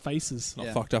fucked up faces. not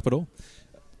Yeah. fucked up at all.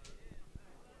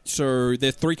 So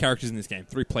there's 3 characters in this game,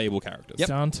 3 playable characters. Yep.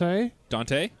 Dante.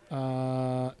 Dante.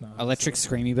 No. Electric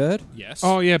Screamy Bird. Yes.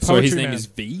 Oh, yeah, So his Poetry name Man. is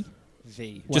V.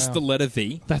 V. Wow. Just the letter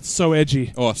V. That's so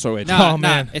edgy. Oh, so edgy. Oh,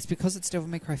 man. It's because it's Devil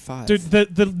May Cry 5. Dude,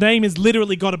 the name has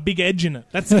literally got a big edge in it.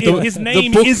 That's it. His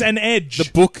name book- is an edge.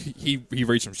 The book he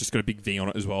reads from has just got a big V on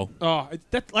it as well. Oh,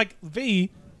 that like V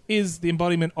is the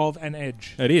embodiment of an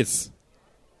edge. It is.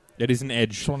 It is an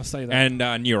edge. Just want to say that.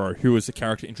 And Nero, who was the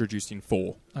character introduced in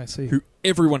 4, I see. who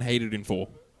everyone hated in 4.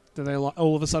 Do they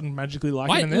all of a sudden magically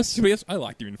like him in this? To be honest, I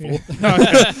liked him in 4.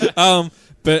 Okay.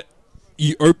 But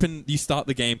you start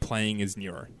the game playing as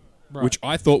Nero, Right. which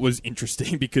I thought was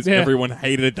interesting because Yeah. everyone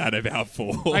hated that about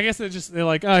 4. I guess they're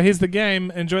like, oh, here's the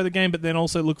game, enjoy the game, but then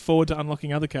also look forward to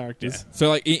unlocking other characters. So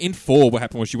like in 4, what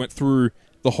happened was you went through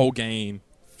the whole game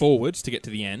forwards to get to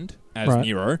the end as Right.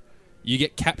 Nero. You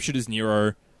get captured as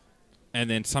Nero, and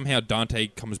then somehow Dante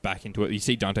comes back into it. You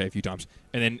see Dante a few times,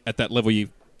 and then at that level,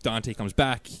 Dante comes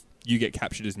back. You get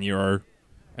captured as Nero,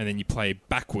 and then you play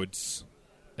backwards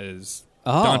as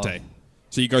Dante.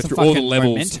 So you go Some through all the fucking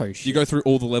levels. Memento You shit. go through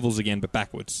all the levels again, but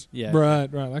backwards. Yeah.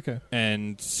 Right, okay.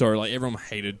 And so like everyone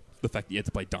hated the fact that you had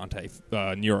to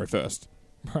play Nero first.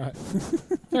 Right.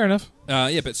 Fair enough.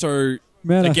 Yeah, but so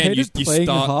Man, again, I hated you playing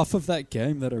start. half of that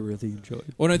game that I really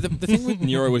enjoyed. Well, no, the thing with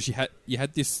Nero was you had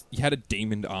a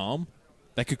demoned arm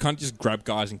that could kind of just grab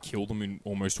guys and kill them in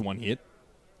almost one hit,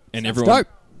 and Sounds everyone dope.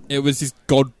 It was his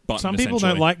god button. Some people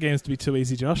don't like games to be too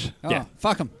easy, Josh. Oh, Yeah.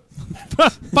 fuck them.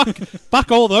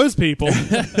 Fuck all those people.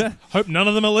 Hope none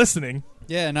of them are listening.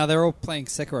 Yeah, no, they're all playing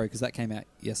Sekiro because that came out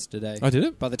yesterday. Oh, did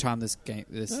it? By the time this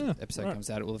episode right. comes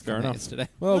out, it will have Fair come out enough. yesterday.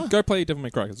 Well, go play Devil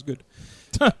May Cry. It's good.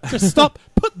 Just stop.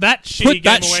 Put that shitty Put game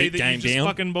that away shit that game you just down.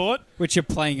 fucking bought. Which you're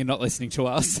playing and not listening to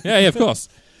us. Yeah, of course.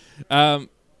 Where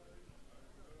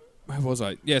was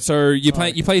I? Yeah, so you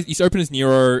open as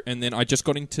Nero, and then I just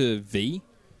got into V.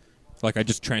 Like, I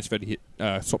just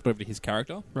swapped over to his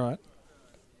character. Right.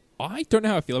 I don't know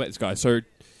how I feel about this guy. So,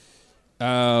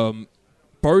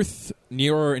 both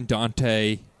Nero and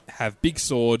Dante have big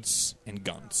swords and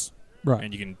guns. Right.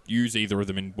 And you can use either of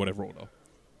them in whatever order.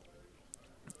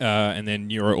 And then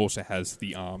Nero also has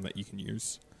the arm that you can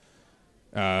use.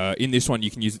 In this one,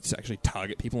 you can use it to actually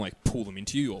target people and like pull them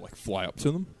into you or like fly up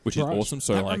to them, which is awesome.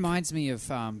 So that like, reminds me of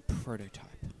Prototype.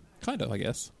 kind of, I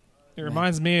guess. It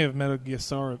reminds me of Metal Gear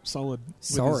Solid.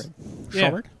 Solid.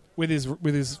 With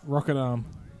his rocket arm.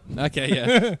 Okay,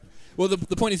 yeah. Well,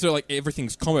 the point is, like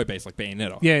everything's combo based, like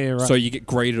Bayonetta. Yeah, right. So you get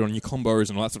graded on your combos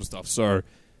and all that sort of stuff. So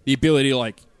the ability to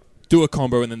like do a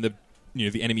combo and then the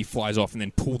enemy flies off and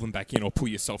then pull them back in or pull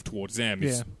yourself towards them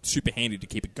is super handy to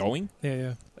keep it going.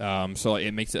 Yeah. So like,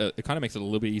 it kind of makes it a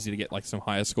little bit easier to get like some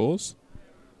higher scores.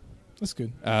 That's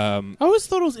good. I always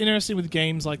thought it was interesting with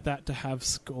games like that to have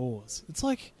scores. It's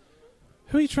like,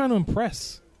 who are you trying to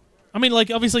impress? I mean,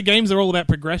 like, obviously games are all about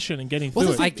progression and getting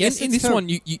through it. I guess in it's this for one,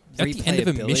 you at the end of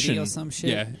a replayability mission or some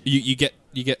shit. Yeah, you get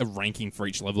a ranking for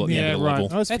each level at the end of the level.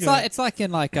 It's like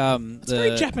in like It's a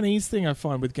very Japanese thing I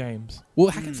find with games. Well,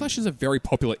 hack and slashes are very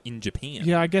popular in Japan.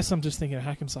 Yeah, I guess I'm just thinking of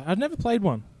hack and slash. I've never played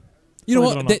one. You know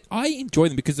what? I enjoy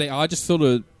them because they are just sort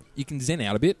of, you can zen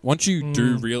out a bit once you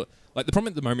do real. Like the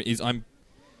problem at the moment is I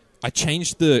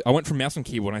went from mouse and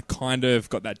keyboard and I kind of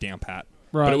got that down pat.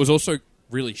 Right. But it was also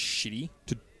really shitty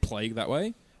to play that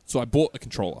way. So I bought a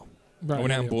controller. Right, I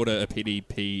went out and bought a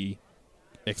PDP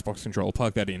Xbox controller,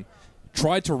 plugged that in,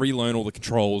 tried to relearn all the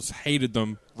controls, hated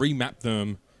them, remapped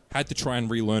them, had to try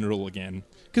and relearn it all again.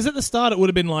 Because at the start it would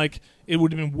have been like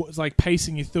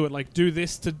pacing you through it, like do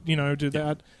this to do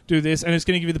that, do this, and it's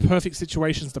going to give you the perfect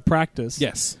situations to practice.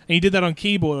 Yes, and you did that on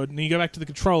keyboard, and you go back to the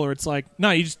controller. It's like, no,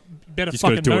 you just better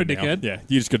fucking know, dickhead. Yeah,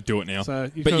 you just got to do it now. So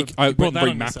I went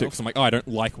and remapped it because I'm like, I don't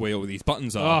like where all these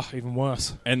buttons are. Oh, even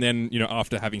worse. And then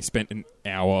after having spent an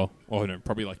hour, or no,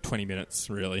 probably like 20 minutes,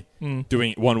 really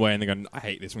doing it one way, and then going, I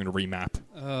hate this. I'm going to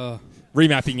remap.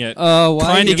 Remapping it. Oh,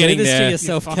 why kind you of getting do this there, to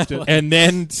yourself, and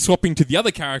then swapping to the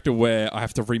other character where I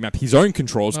have to remap his own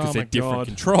controls because they're different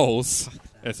controls.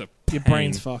 It's a pain. Your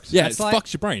brain's fucked. Yeah, It's it like-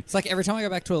 fucks your brain. It's like every time I go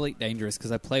back to Elite Dangerous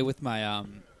because I play with my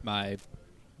my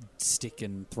stick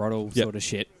and throttle sort of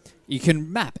shit. You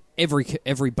can map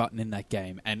every button in that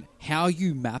game, and how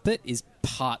you map it is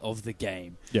part of the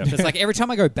game. Yeah. So it's like every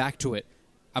time I go back to it,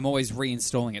 I'm always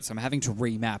reinstalling it, so I'm having to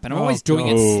remap, and I'm always doing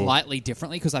it slightly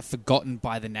differently because I've forgotten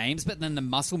by the names. But then the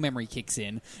muscle memory kicks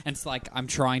in, and it's like I'm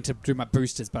trying to do my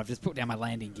boosters, but I've just put down my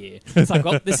landing gear. It's like,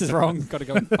 well, this is wrong. Got to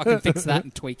go and fucking fix that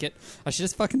and tweak it. I should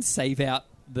just fucking save out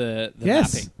the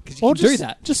mapping because you can do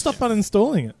that. Just stop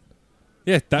uninstalling it.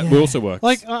 Yeah, that will also work.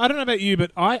 Like, I don't know about you,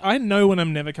 but I know when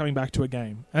I'm never coming back to a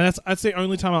game, and that's the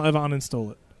only time I'll ever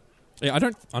uninstall it. Yeah, I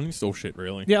don't uninstall shit,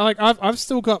 really. Yeah, like I've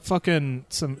still got fucking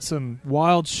some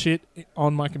wild shit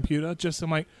on my computer. Just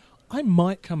I'm like, I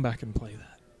might come back and play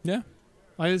that. Yeah,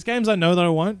 like there's games I know that I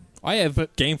won't. I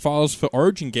have game files for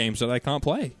Origin games that I can't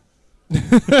play.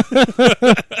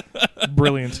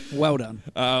 Brilliant. Well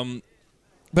done.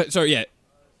 But so yeah,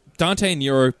 Dante and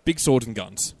Nero, big swords and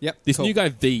guns. Yep. This new guy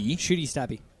V, Shooty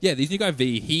stabby. Yeah, this new guy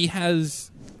V, he has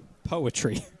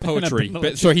Poetry.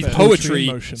 But so his Poetry poetry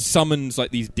in motion. summons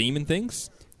like these demon things.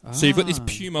 So you've got this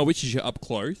Puma, which is your up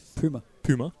close. Puma.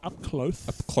 Up close.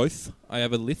 Up close. I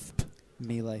have a lisp.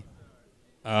 Melee.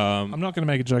 I'm not going to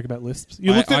make a joke about lisps.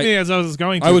 You looked at me as I was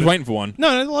going to. I was waiting for one.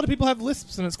 No, a lot of people have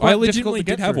lisps, and it's quite I difficult to legitimately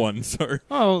get did have through. one. So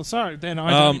oh, sorry. Then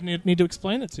I don't need to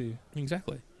explain it to you.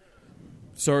 Exactly.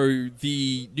 So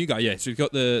the new guy, yeah. So you've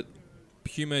got the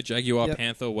Puma, Jaguar,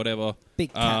 Panther, whatever.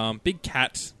 Big cat. Big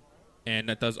cat, and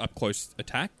that does up close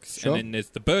attacks. Sure. And then there's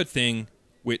the bird thing,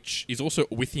 which is also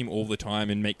with him all the time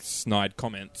and makes snide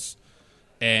comments,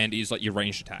 and is like your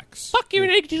ranged attacks. Fuck you,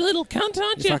 you little cunt,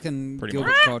 aren't You you? fucking Pretty Gilbert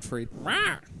much. Gottfried.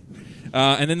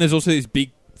 And then there's also this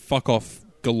big fuck off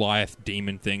Goliath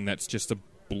demon thing that's just a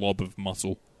blob of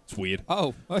muscle. It's weird.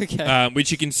 Oh, okay.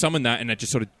 Which you can summon that, and it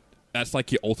just sort of, that's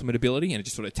like your ultimate ability, and it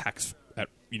just sort of attacks at,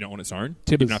 on its own.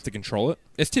 Tibbers. You don't have to control it.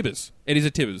 It's Tibbers. It is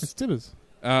a Tibbers. It's Tibbers.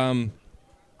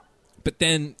 But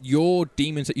then your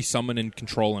demons that you summon and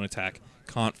control and attack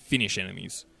can't finish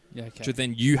enemies. Yeah, okay. So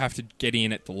then you have to get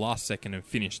in at the last second and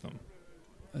finish them.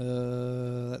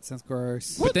 That sounds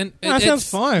gross. But then No, that sounds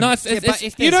fine. No, But if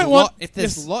You there's, don't want if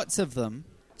there's this- lots of them,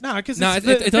 No, because no,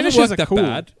 it doesn't work that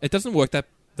bad. It doesn't work that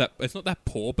it's not that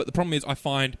poor. But the problem is, I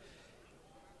find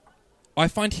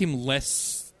him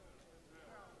less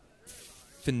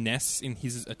finesse in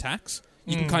his attacks.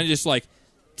 You can kind of just like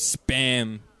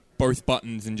spam both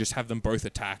buttons and just have them both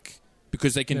attack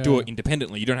because they can do it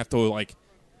independently. You don't have to like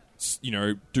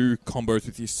do combos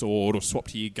with your sword or swap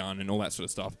to your gun and all that sort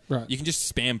of stuff. Right. You can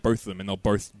just spam both of them and they'll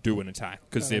both do an attack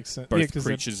because That they're makes sense. both Yeah, 'cause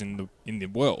creatures in the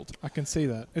world. I can see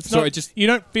that. It's So not. it just- you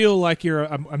don't feel like you're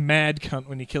a mad cunt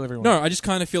when you kill everyone. No, I just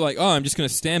kind of feel like, I'm just going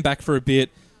to stand back for a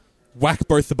bit, whack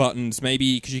both the buttons,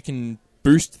 maybe because you can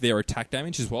boost their attack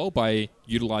damage as well by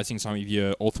utilizing some of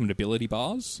your ultimate ability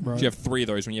bars. Right. So you have 3 of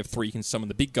those. When you have 3, you can summon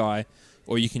the big guy,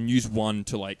 or you can use one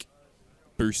to like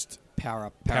boost, power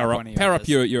up power one up of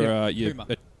your Puma.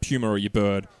 puma or your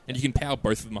bird, and you can power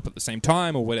both of them up at the same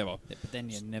time or whatever. Yeah, but then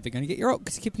you're never going to get your ult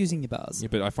because you keep using your bars. Yeah,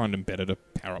 but I find them better to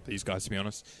power up these guys, to be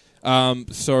honest.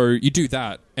 So you do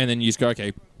that, and then you just go,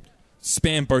 okay,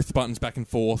 spam both buttons back and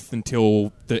forth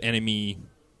until the enemy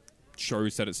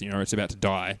shows that it's about to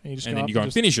die, And you just and go then up you go and and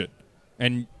just- finish it.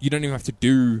 And you don't even have to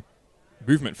do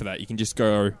movement for that. You can just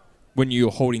go, when you're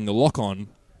holding the lock on,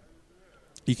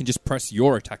 you can just press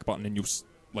your attack button and you'll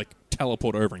like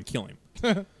teleport over and kill him.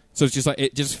 So it's just like,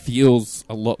 it just feels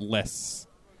a lot less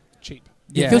cheap.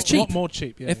 Yeah, it feels A cheap. lot more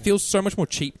cheap. Yeah, It feels so much more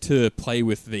cheap to play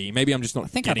with maybe I'm just not I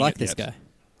think I'd getting like it this yet. guy.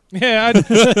 Yeah,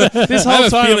 this I whole have a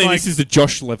time, feeling like, this is the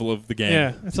Josh level of the game.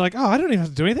 yeah, it's like, I don't even have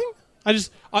to do anything.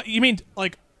 You mean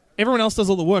like everyone else does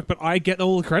all the work, but I get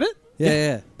all the credit?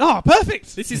 Yeah. Oh,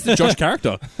 perfect. This is the Josh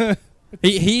character.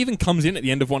 He even comes in at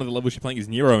the end of one of the levels you're playing as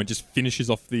Nero and just finishes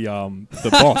off the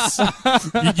boss.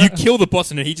 you kill the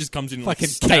boss and then he just comes in and Fucking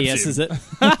stabs KS, him. is it?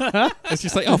 It's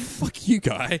just like, oh, fuck you,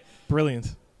 guy.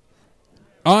 Brilliant.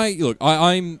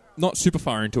 I'm not super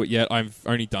far into it yet. I've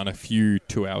only done a few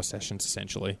 2-hour sessions,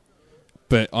 essentially.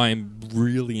 But I'm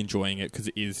really enjoying it because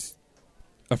it is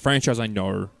a franchise I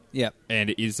know. Yeah. And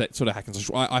it is that sort of hack and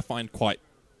slash I find quite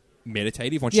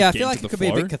meditative once Yeah, you I get feel into like the it could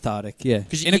flow. be a bit cathartic. Yeah,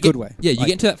 Because in a good way. Yeah, you Like,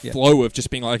 get into that yeah. flow of just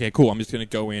being like, okay, cool, I'm just going to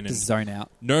go in and Just zone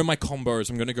out. know my combos.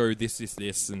 I'm going to go this,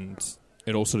 and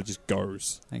it all sort of just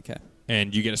goes. Okay.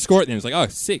 And you get a score at the end. It's like, oh,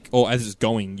 sick. Or as it's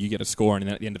going, you get a score, and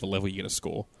then at the end of a level, you get a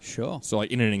score. Sure. So,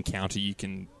 like, in an encounter, you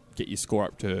can get your score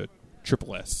up to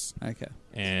triple S. Okay.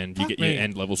 And you Fuck get me. your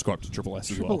end level score up to triple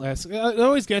S as well. Triple S. It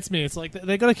always gets me. It's like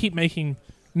they got to keep making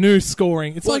new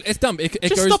scoring. It's Well, like it's dumb. It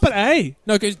just goes, stop at A.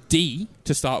 No, it goes D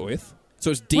to start with.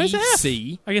 So it's D, Where's F?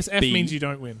 C. I guess F B. means you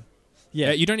don't win.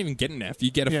 Yeah. You don't even get an F.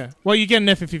 You get a Yeah. Well, you get an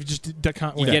F if you just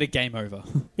can't You win. get a game over.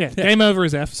 Yeah. Game over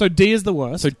is F. So D is the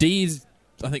worst. So D is,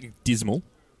 I think, dismal.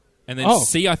 And then Oh.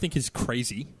 C, I think, is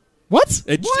crazy. what?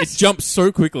 It jumps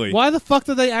so quickly. Why the fuck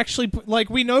do they actually put, like,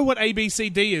 we know what A, B, C,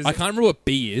 D is. I can't remember what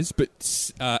B is, but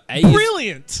A is...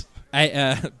 Brilliant.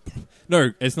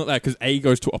 No, it's not that, because A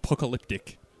goes to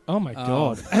apocalyptic. Oh my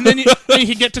god. And then you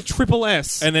can get to triple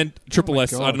S. And then triple my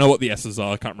S, I God. don't know what the S's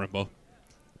are, I can't remember.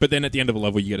 But then at the end of a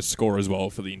level, you get a score as well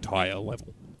for the entire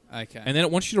level. Okay. And then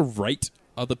it wants you to rate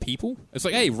other people. It's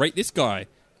like, hey, rate this guy.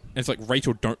 And it's like, rate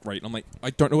or don't rate. And I'm like, I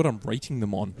don't know what I'm rating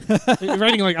them on. You're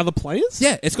rating like other players?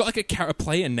 Yeah, it's got like a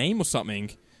player name or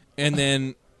something. And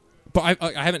then... But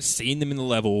I haven't seen them in the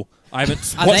level. I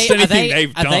haven't watched anything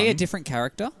they've done. Are they a different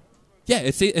character? Yeah,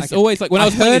 it's Okay. always like when I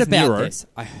was playing heard as about Nero. this.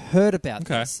 I heard about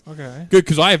Okay. this. Okay. Good,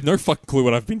 because I have no fucking clue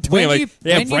what I've been doing.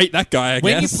 When Rate that guy, I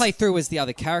when guess. you play through as the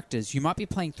other characters, you might be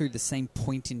playing through the same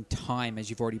point in time as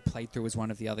you've already played through as one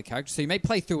of the other characters. So you may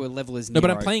play through a level as No,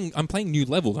 Nero. but I'm playing new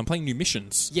levels. I'm playing new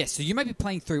missions. Yes, so you may be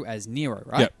playing through as Nero,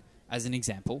 right? Yep. As an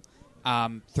example,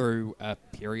 through a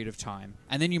period of time.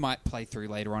 And then you might play through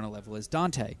later on a level as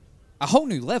Dante. A whole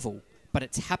new level, but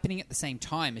it's happening at the same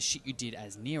time as shit you did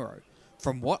as Nero.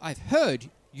 From what I've heard,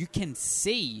 you can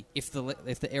see, if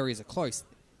the areas are close,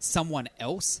 someone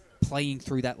else playing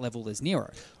through that level as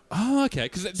Nero. Oh, okay.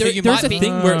 Because you there's might a be-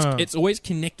 thing where it's always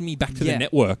connecting me back to Yeah. the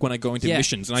network when I go into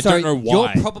missions, and I So don't know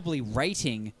why. You're probably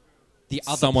rating the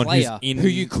other Someone who's player in- who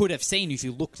you could have seen if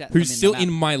you looked at Who's them still in the in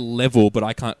map. my level, but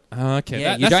I can't... Okay,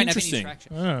 Yeah, you that's don't interesting. have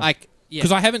any interaction. Oh. Like, yeah.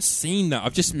 Because I haven't seen that.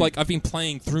 I've just I've been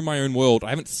playing through my own world. I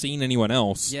haven't seen anyone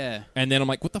else. Yeah. And then I'm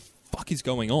like, what the fuck is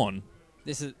going on?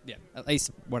 This is, at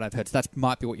least what I've heard. So that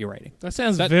might be what you're rating. That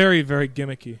sounds That- very, very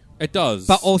gimmicky. It does.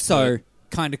 But also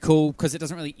kind of cool because it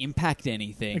doesn't really impact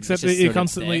anything. Except It's just that it sort of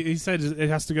constantly, there. he said it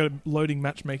has to go to loading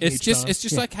matchmaking It's each just time. it's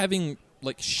just like having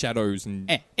like shadows and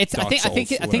Yeah, it's. I Dark think. I Souls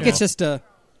think. or I think whatever. it's just a.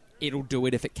 It'll do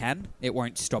it if it can. It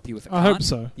won't stop you if it I can't. hope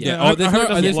so. Yeah, I there's hope it no,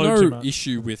 doesn't there's load too no much.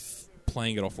 issue with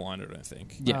playing it offline, I don't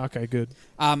think. Yeah. Okay, good.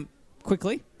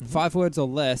 Quickly, 5 words or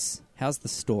less. How's the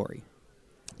story?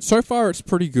 So far, it's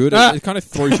pretty good. It kind of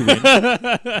throws you in.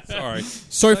 Sorry.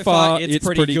 So far, it's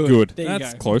pretty good. There you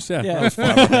That's go. close, yeah. Yeah. That was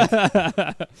 5.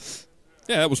 I think.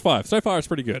 Yeah, that was 5. So far, it's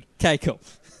pretty good. Okay, cool.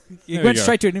 You There went you go.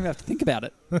 straight to it, didn't even have to think about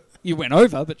it. You went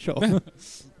over, but sure.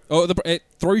 It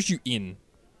throws you in,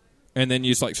 and then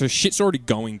you're just like, so shit's already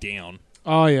going down.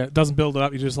 Oh, yeah. It doesn't build it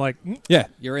up. You're just like... Yeah.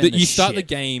 You're in the You start the shit.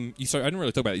 game... I didn't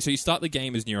really talk about it. So you start the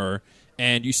game as Nero,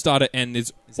 and you start it, and there's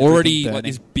Is everything already like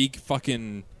burning? this big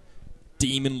fucking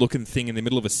demon-looking thing in the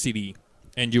middle of a city,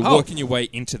 and you're Oh. working your way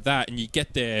into that, and you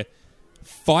get there,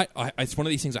 fight... it's one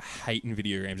of these things I hate in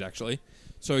video games, actually.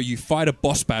 So you fight a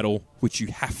boss battle, which you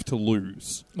have to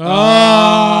lose. Oh,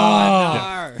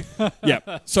 No.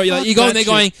 Yeah. So you go in there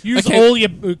going... Use okay, all your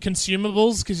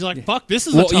consumables because you're like, fuck, this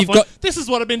is Well, a tough you've one. got- This is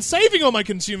what I've been saving all my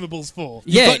consumables for.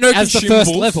 You've Yeah, got no as the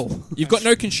first consumables. level. You've got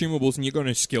no consumables and you've got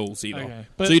no skills either. Okay,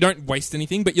 but- So you don't waste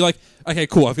anything, but you're like, okay,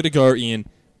 cool, I've got to go in,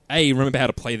 remember how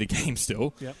to play the game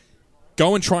still. Yep.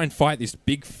 Go and try and fight this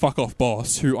big fuck-off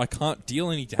boss who I can't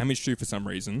deal any damage to for some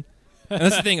reason. And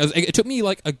that's the thing, it took me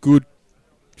like a good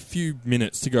few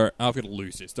minutes to go, I've got to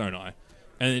lose this, don't I?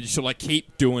 And then just sort of like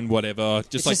keep doing whatever. It's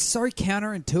Just like, just so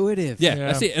counterintuitive. yeah, Yeah.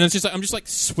 that's it. And it's just like, I'm just like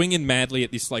swinging madly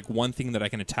at this like one thing that I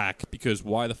can attack because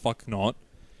why the fuck not?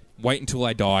 Wait until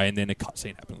I die and then a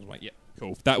cutscene happens. I'm like, yeah,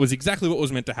 cool. That was exactly what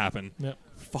was meant to happen. Yep.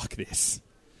 Fuck this.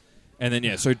 And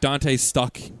then, so Dante's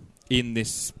stuck in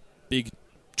this big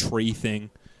tree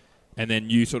thing, and then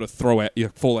you sort of fall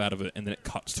out of it, and then it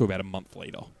cuts to about a month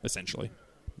later, essentially.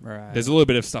 Right. There's a little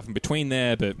bit of stuff in between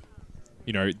there, but,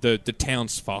 the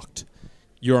town's fucked.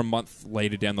 You're a month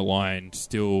later down the line,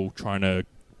 still trying to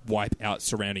wipe out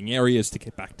surrounding areas to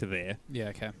get back to there, Yeah,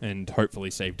 okay. and hopefully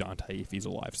save Dante if he's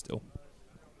alive still.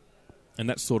 And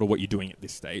that's sort of what you're doing at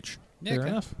this stage. Yeah, Fair okay.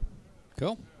 enough.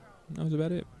 Cool. That was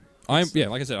about it.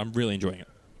 Like I said, I'm really enjoying it.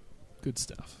 Good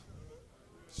stuff.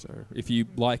 So if you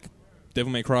like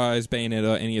Devil May Cry's,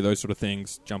 Bayonetta, any of those sort of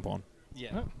things, jump on. Yeah.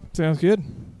 Oh, sounds good.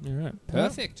 All right.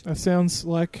 Perfect. That sounds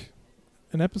like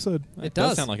an episode. It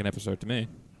does. sound like an episode to me.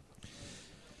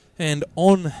 And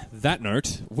on that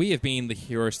note, we have been the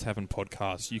Heroes Tavern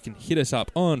Podcast. You can hit us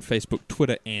up on Facebook,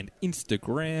 Twitter, and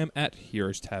Instagram at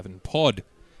Heroes Tavern Pod.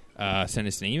 Send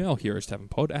us an email,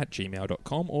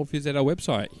 heroestavernpod@gmail.com, or visit our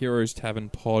website,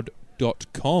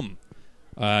 heroestavernpod.com.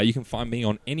 You can find me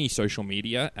on any social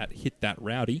media at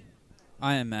HitThatRowdy.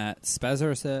 I am at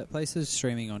Spazarus places,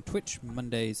 streaming on Twitch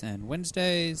Mondays and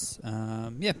Wednesdays.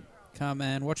 Come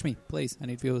and watch me, please. I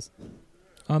need viewers.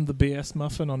 I'm the BS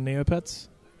Muffin on Neopets.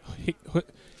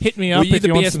 Hit me up Were you if the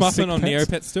you want BS some Muffin sick on pets.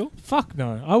 Neopets still? Fuck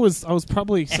no. I was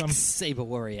probably some... X Saber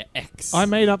Warrior X. I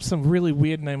made up some really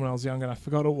weird name when I was young, and I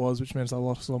forgot what it was, which means I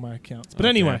lost all my accounts. But Okay.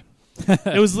 anyway,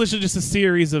 it was literally just a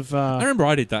series of... I remember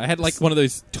I did that. I had like one of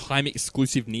those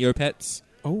time-exclusive Neopets,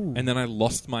 oh. and then I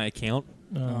lost my account.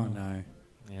 Oh, no.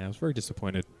 Yeah, I was very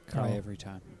disappointed. Cry Oh. every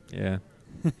time. Yeah.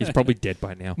 He's probably dead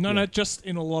by now. No, just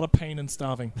in a lot of pain and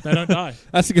starving. They don't die.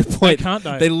 That's a good They point. can't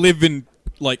die. They live in,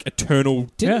 like, eternal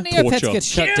Didn't Yeah. Neopets torture. get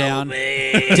shut down?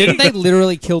 Didn't they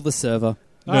literally kill the server?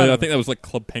 No, I think that was like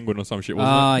Club Penguin or some shit, wasn't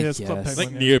Ah, Yeah, it's Club yes. it? I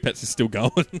think Penguin, yeah. Neopets is still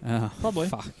going. Oh, Probably.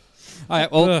 Fuck. All right,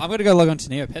 well, I'm going to go log on to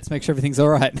Neopets, make sure everything's all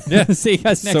right. Yeah. See you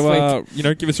guys next week.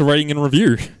 So, give us a rating and a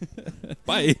review.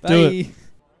 Bye. Do Bye.